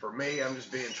for me. I'm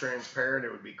just being transparent.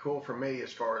 It would be cool for me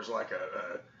as far as like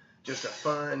just a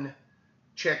fun,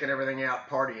 checking everything out,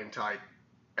 partying type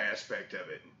aspect of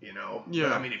it,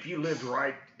 Yeah. But, if you lived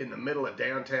right in the middle of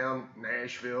downtown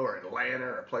Nashville or Atlanta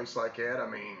or a place like that,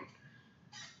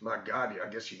 my God, I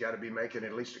guess you got to be making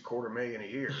at least $250,000 a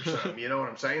year or something. You know what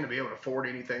I'm saying? To be able to afford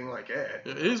anything like that.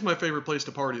 It is my favorite place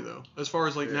to party, though. As far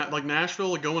as like Nashville,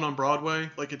 like going on Broadway,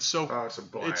 like it's so. Oh, it's a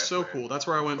blast. It's so cool. That's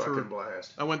where I went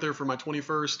blast. I went there for my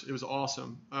 21st. It was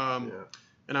awesome.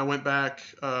 And I went back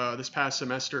this past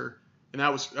semester, and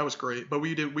that was great. But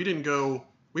we didn't go.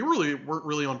 We weren't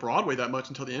really on Broadway that much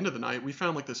until the end of the night. We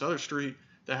found like this other street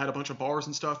that had a bunch of bars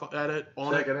and stuff at it.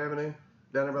 Second Avenue.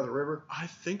 Down there by the river? I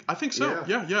think so.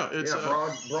 Yeah.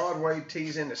 It's Broadway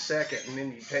tees into Second, and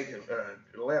then you take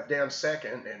a left down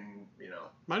Second, and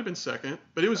might have been Second,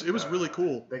 but it was really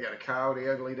cool. They got a Coyote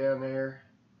Ugly down there.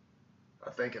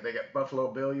 I think they got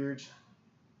Buffalo Billiards.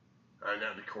 And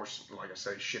of course, like I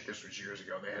say, this was years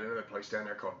ago. They had another place down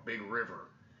there called Big River,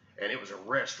 and it was a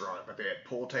restaurant, but they had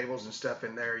pool tables and stuff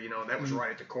in there. That was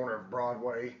right at the corner of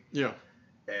Broadway. Yeah.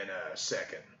 And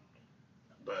Second.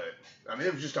 But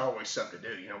it was just always something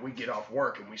to do. We get off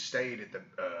work and we stayed at the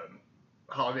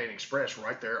Holiday Inn Express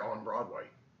right there on Broadway.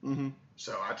 Mm-hmm.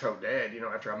 So I told Dad,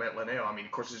 after I met Linnell,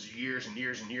 of course, this is years and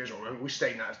years and years. We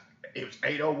stayed it was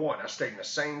 801. I stayed in the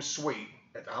same suite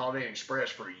at the Holiday Inn Express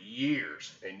for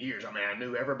years and years. I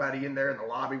knew everybody in there in the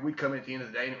lobby. We'd come in at the end of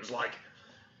the day and it was like,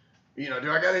 do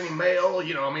I got any mail?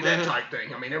 That type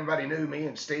thing. Everybody knew me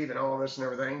and Steve and all this and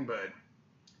everything. But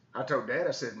I told Dad,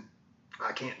 I said,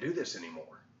 I can't do this anymore.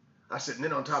 I said, and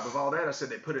then on top of all that, I said,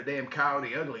 they put a damn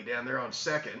Coyote Ugly down there on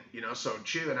Second, so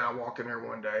Chew and I walk in there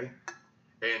one day,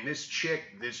 and this chick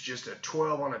that's just a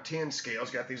 12 on a 10 scale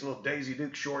has got these little Daisy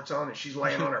Duke shorts on, and she's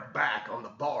laying on her back on the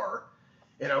bar,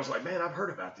 and I was like, man, I've heard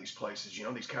about these places,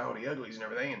 these Coyote Uglies and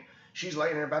everything, and she's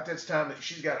laying there about this time that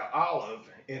she's got an olive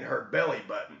in her belly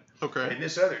button. Okay. And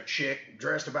this other chick,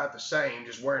 dressed about the same,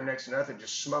 just wearing next to nothing,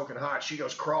 just smoking hot, she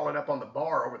goes crawling up on the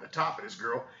bar over the top of this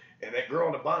girl. And that girl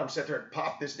on the bottom sat there and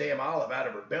popped this damn olive out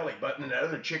of her belly button, and that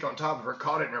other chick on top of her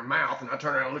caught it in her mouth. And I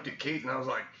turned around and looked at Keith, and I was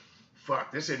like,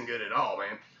 fuck, this isn't good at all,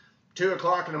 man. 2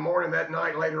 o'clock in the morning that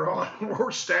night later on,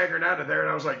 we're staggering out of there, and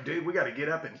I was like, dude, we got to get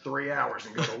up in 3 hours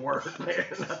and go to work, man.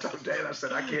 And I told Dad, I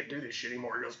said, I can't do this shit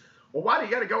anymore. He goes, Well, why do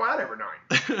you got to go out every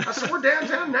night? I said, we're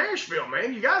downtown Nashville,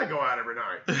 man. You got to go out every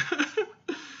night.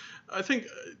 I think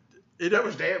that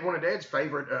was one of Dad's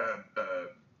favorite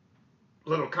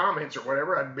little comments or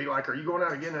whatever. I'd be like, are you going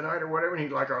out again tonight or whatever? And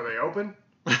he'd like, are they open?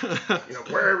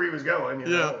 Wherever he was going,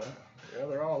 yeah,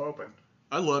 they're all open.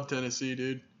 I love Tennessee,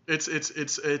 dude. It's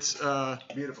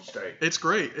beautiful state. It's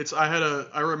great.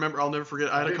 I remember, I'll never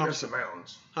forget. I miss the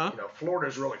mountains. Huh?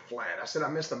 Florida's really flat. I said I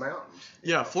miss the mountains.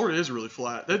 Yeah, Florida is really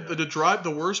flat.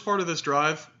 The worst part of this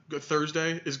drive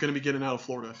Thursday is going to be getting out of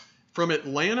Florida. From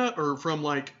Atlanta or from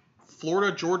like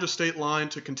Florida, Georgia state line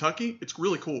to Kentucky, it's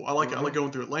really cool. I like it. I like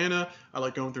going through Atlanta. I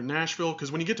like going through Nashville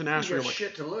because when you get to Nashville, you're like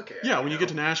shit to look at. Yeah, when you get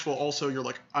to Nashville, also you're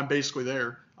like, I'm basically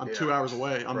there. I'm 2 hours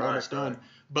away. I'm almost done.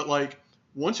 But like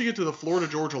once you get to the Florida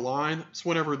Georgia line, it's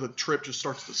whenever the trip just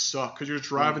starts to suck because you're just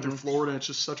driving through Florida. And it's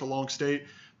just such a long state.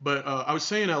 But I was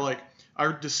saying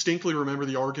I distinctly remember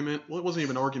the argument. Well, it wasn't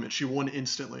even an argument. She won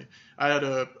instantly. I had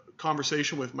a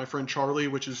conversation with my friend Charlie,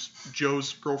 which is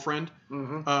Joe's girlfriend.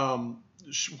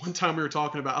 One time we were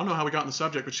talking about, I don't know how we got on the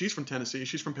subject, but she's from Tennessee.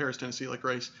 She's from Paris, Tennessee, like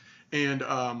Grace. And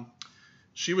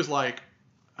she was like,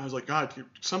 I was like, God,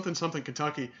 something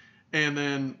Kentucky. And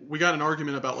then we got an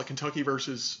argument about like Kentucky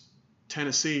versus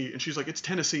Tennessee. And she's like, it's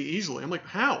Tennessee easily. I'm like,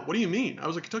 how? What do you mean? I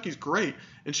was like, Kentucky's great.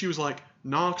 And she was like,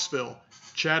 Knoxville,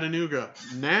 Chattanooga,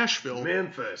 Nashville,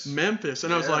 Memphis.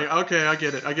 And I was like, okay, I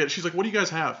get it. She's like, what do you guys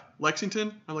have?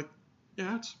 Lexington? I'm like,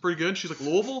 yeah, it's pretty good. She's like,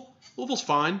 Louisville's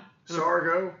fine.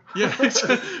 Sargo. Yeah.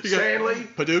 Stanley.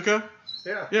 Paducah.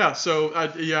 Yeah. Yeah. So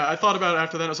I thought about it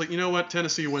after that. I was like, you know what?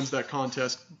 Tennessee wins that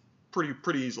contest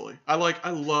pretty easily. I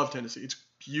love Tennessee. It's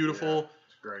beautiful. Yeah.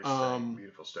 Great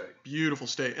state. Beautiful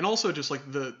state. And also just like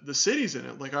the cities in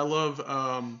it. Like I love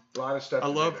a lot of stuff.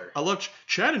 I love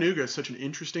Chattanooga is such an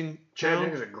interesting town.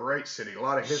 Chattanooga's a great city. A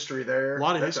lot of history there.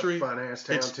 That's history. A fun ass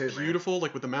town it's too. It's beautiful,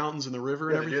 like with the mountains and the river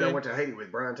and everything. Dude, I went to Haiti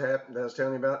with Brian Tapp that I was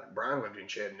telling you about. Brian lived in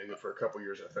Chattanooga for a couple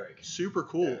years, I think. Super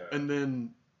cool. Yeah. And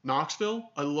then Knoxville.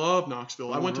 I love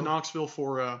Knoxville. I went to Knoxville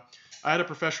for I had a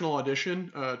professional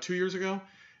audition 2 years ago.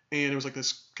 And it was like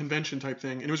this convention type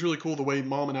thing. And it was really cool the way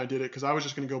Mom and I did it because I was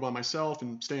just going to go by myself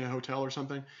and stay in a hotel or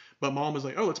something. But Mom was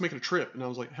like, oh, let's make it a trip. And I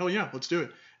was like, hell yeah, let's do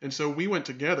it. And so we went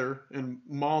together and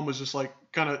Mom was just like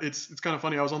it's kind of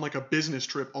funny. I was on like a business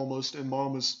trip almost and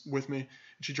Mom was with me and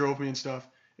she drove me and stuff.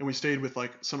 And we stayed with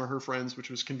like some of her friends, which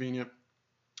was convenient.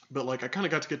 But like I kind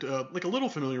of got to get like a little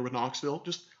familiar with Knoxville.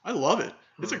 Just I love it.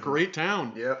 It's a great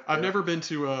town. I've never been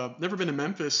to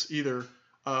Memphis either.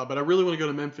 But I really want to go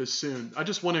to Memphis soon. I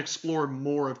just want to explore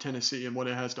more of Tennessee and what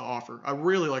it has to offer. I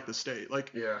really like the state.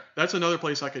 That's another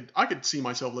place I could see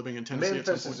myself living in Tennessee. Memphis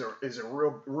at some point. is a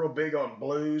real big on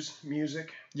blues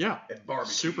music. Yeah. And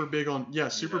barbecue. Super big on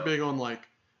big on like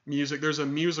music. There's a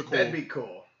musical. That'd be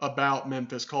cool. About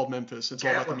Memphis called Memphis. It's all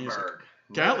about the music.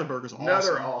 Gatlinburg is awesome.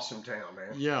 Another awesome town,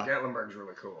 man. Yeah. Gatlinburg's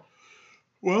really cool.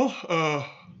 Well,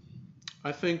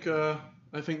 I think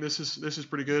this is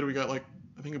pretty good. We got like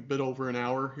I think a bit over an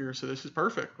hour here, so this is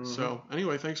perfect. So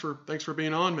anyway, thanks for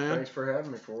being on, man. Thanks for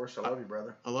having me, Forrest. I love you,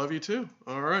 brother. I love you too.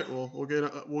 All right, well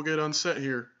we'll get on set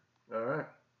here. All right.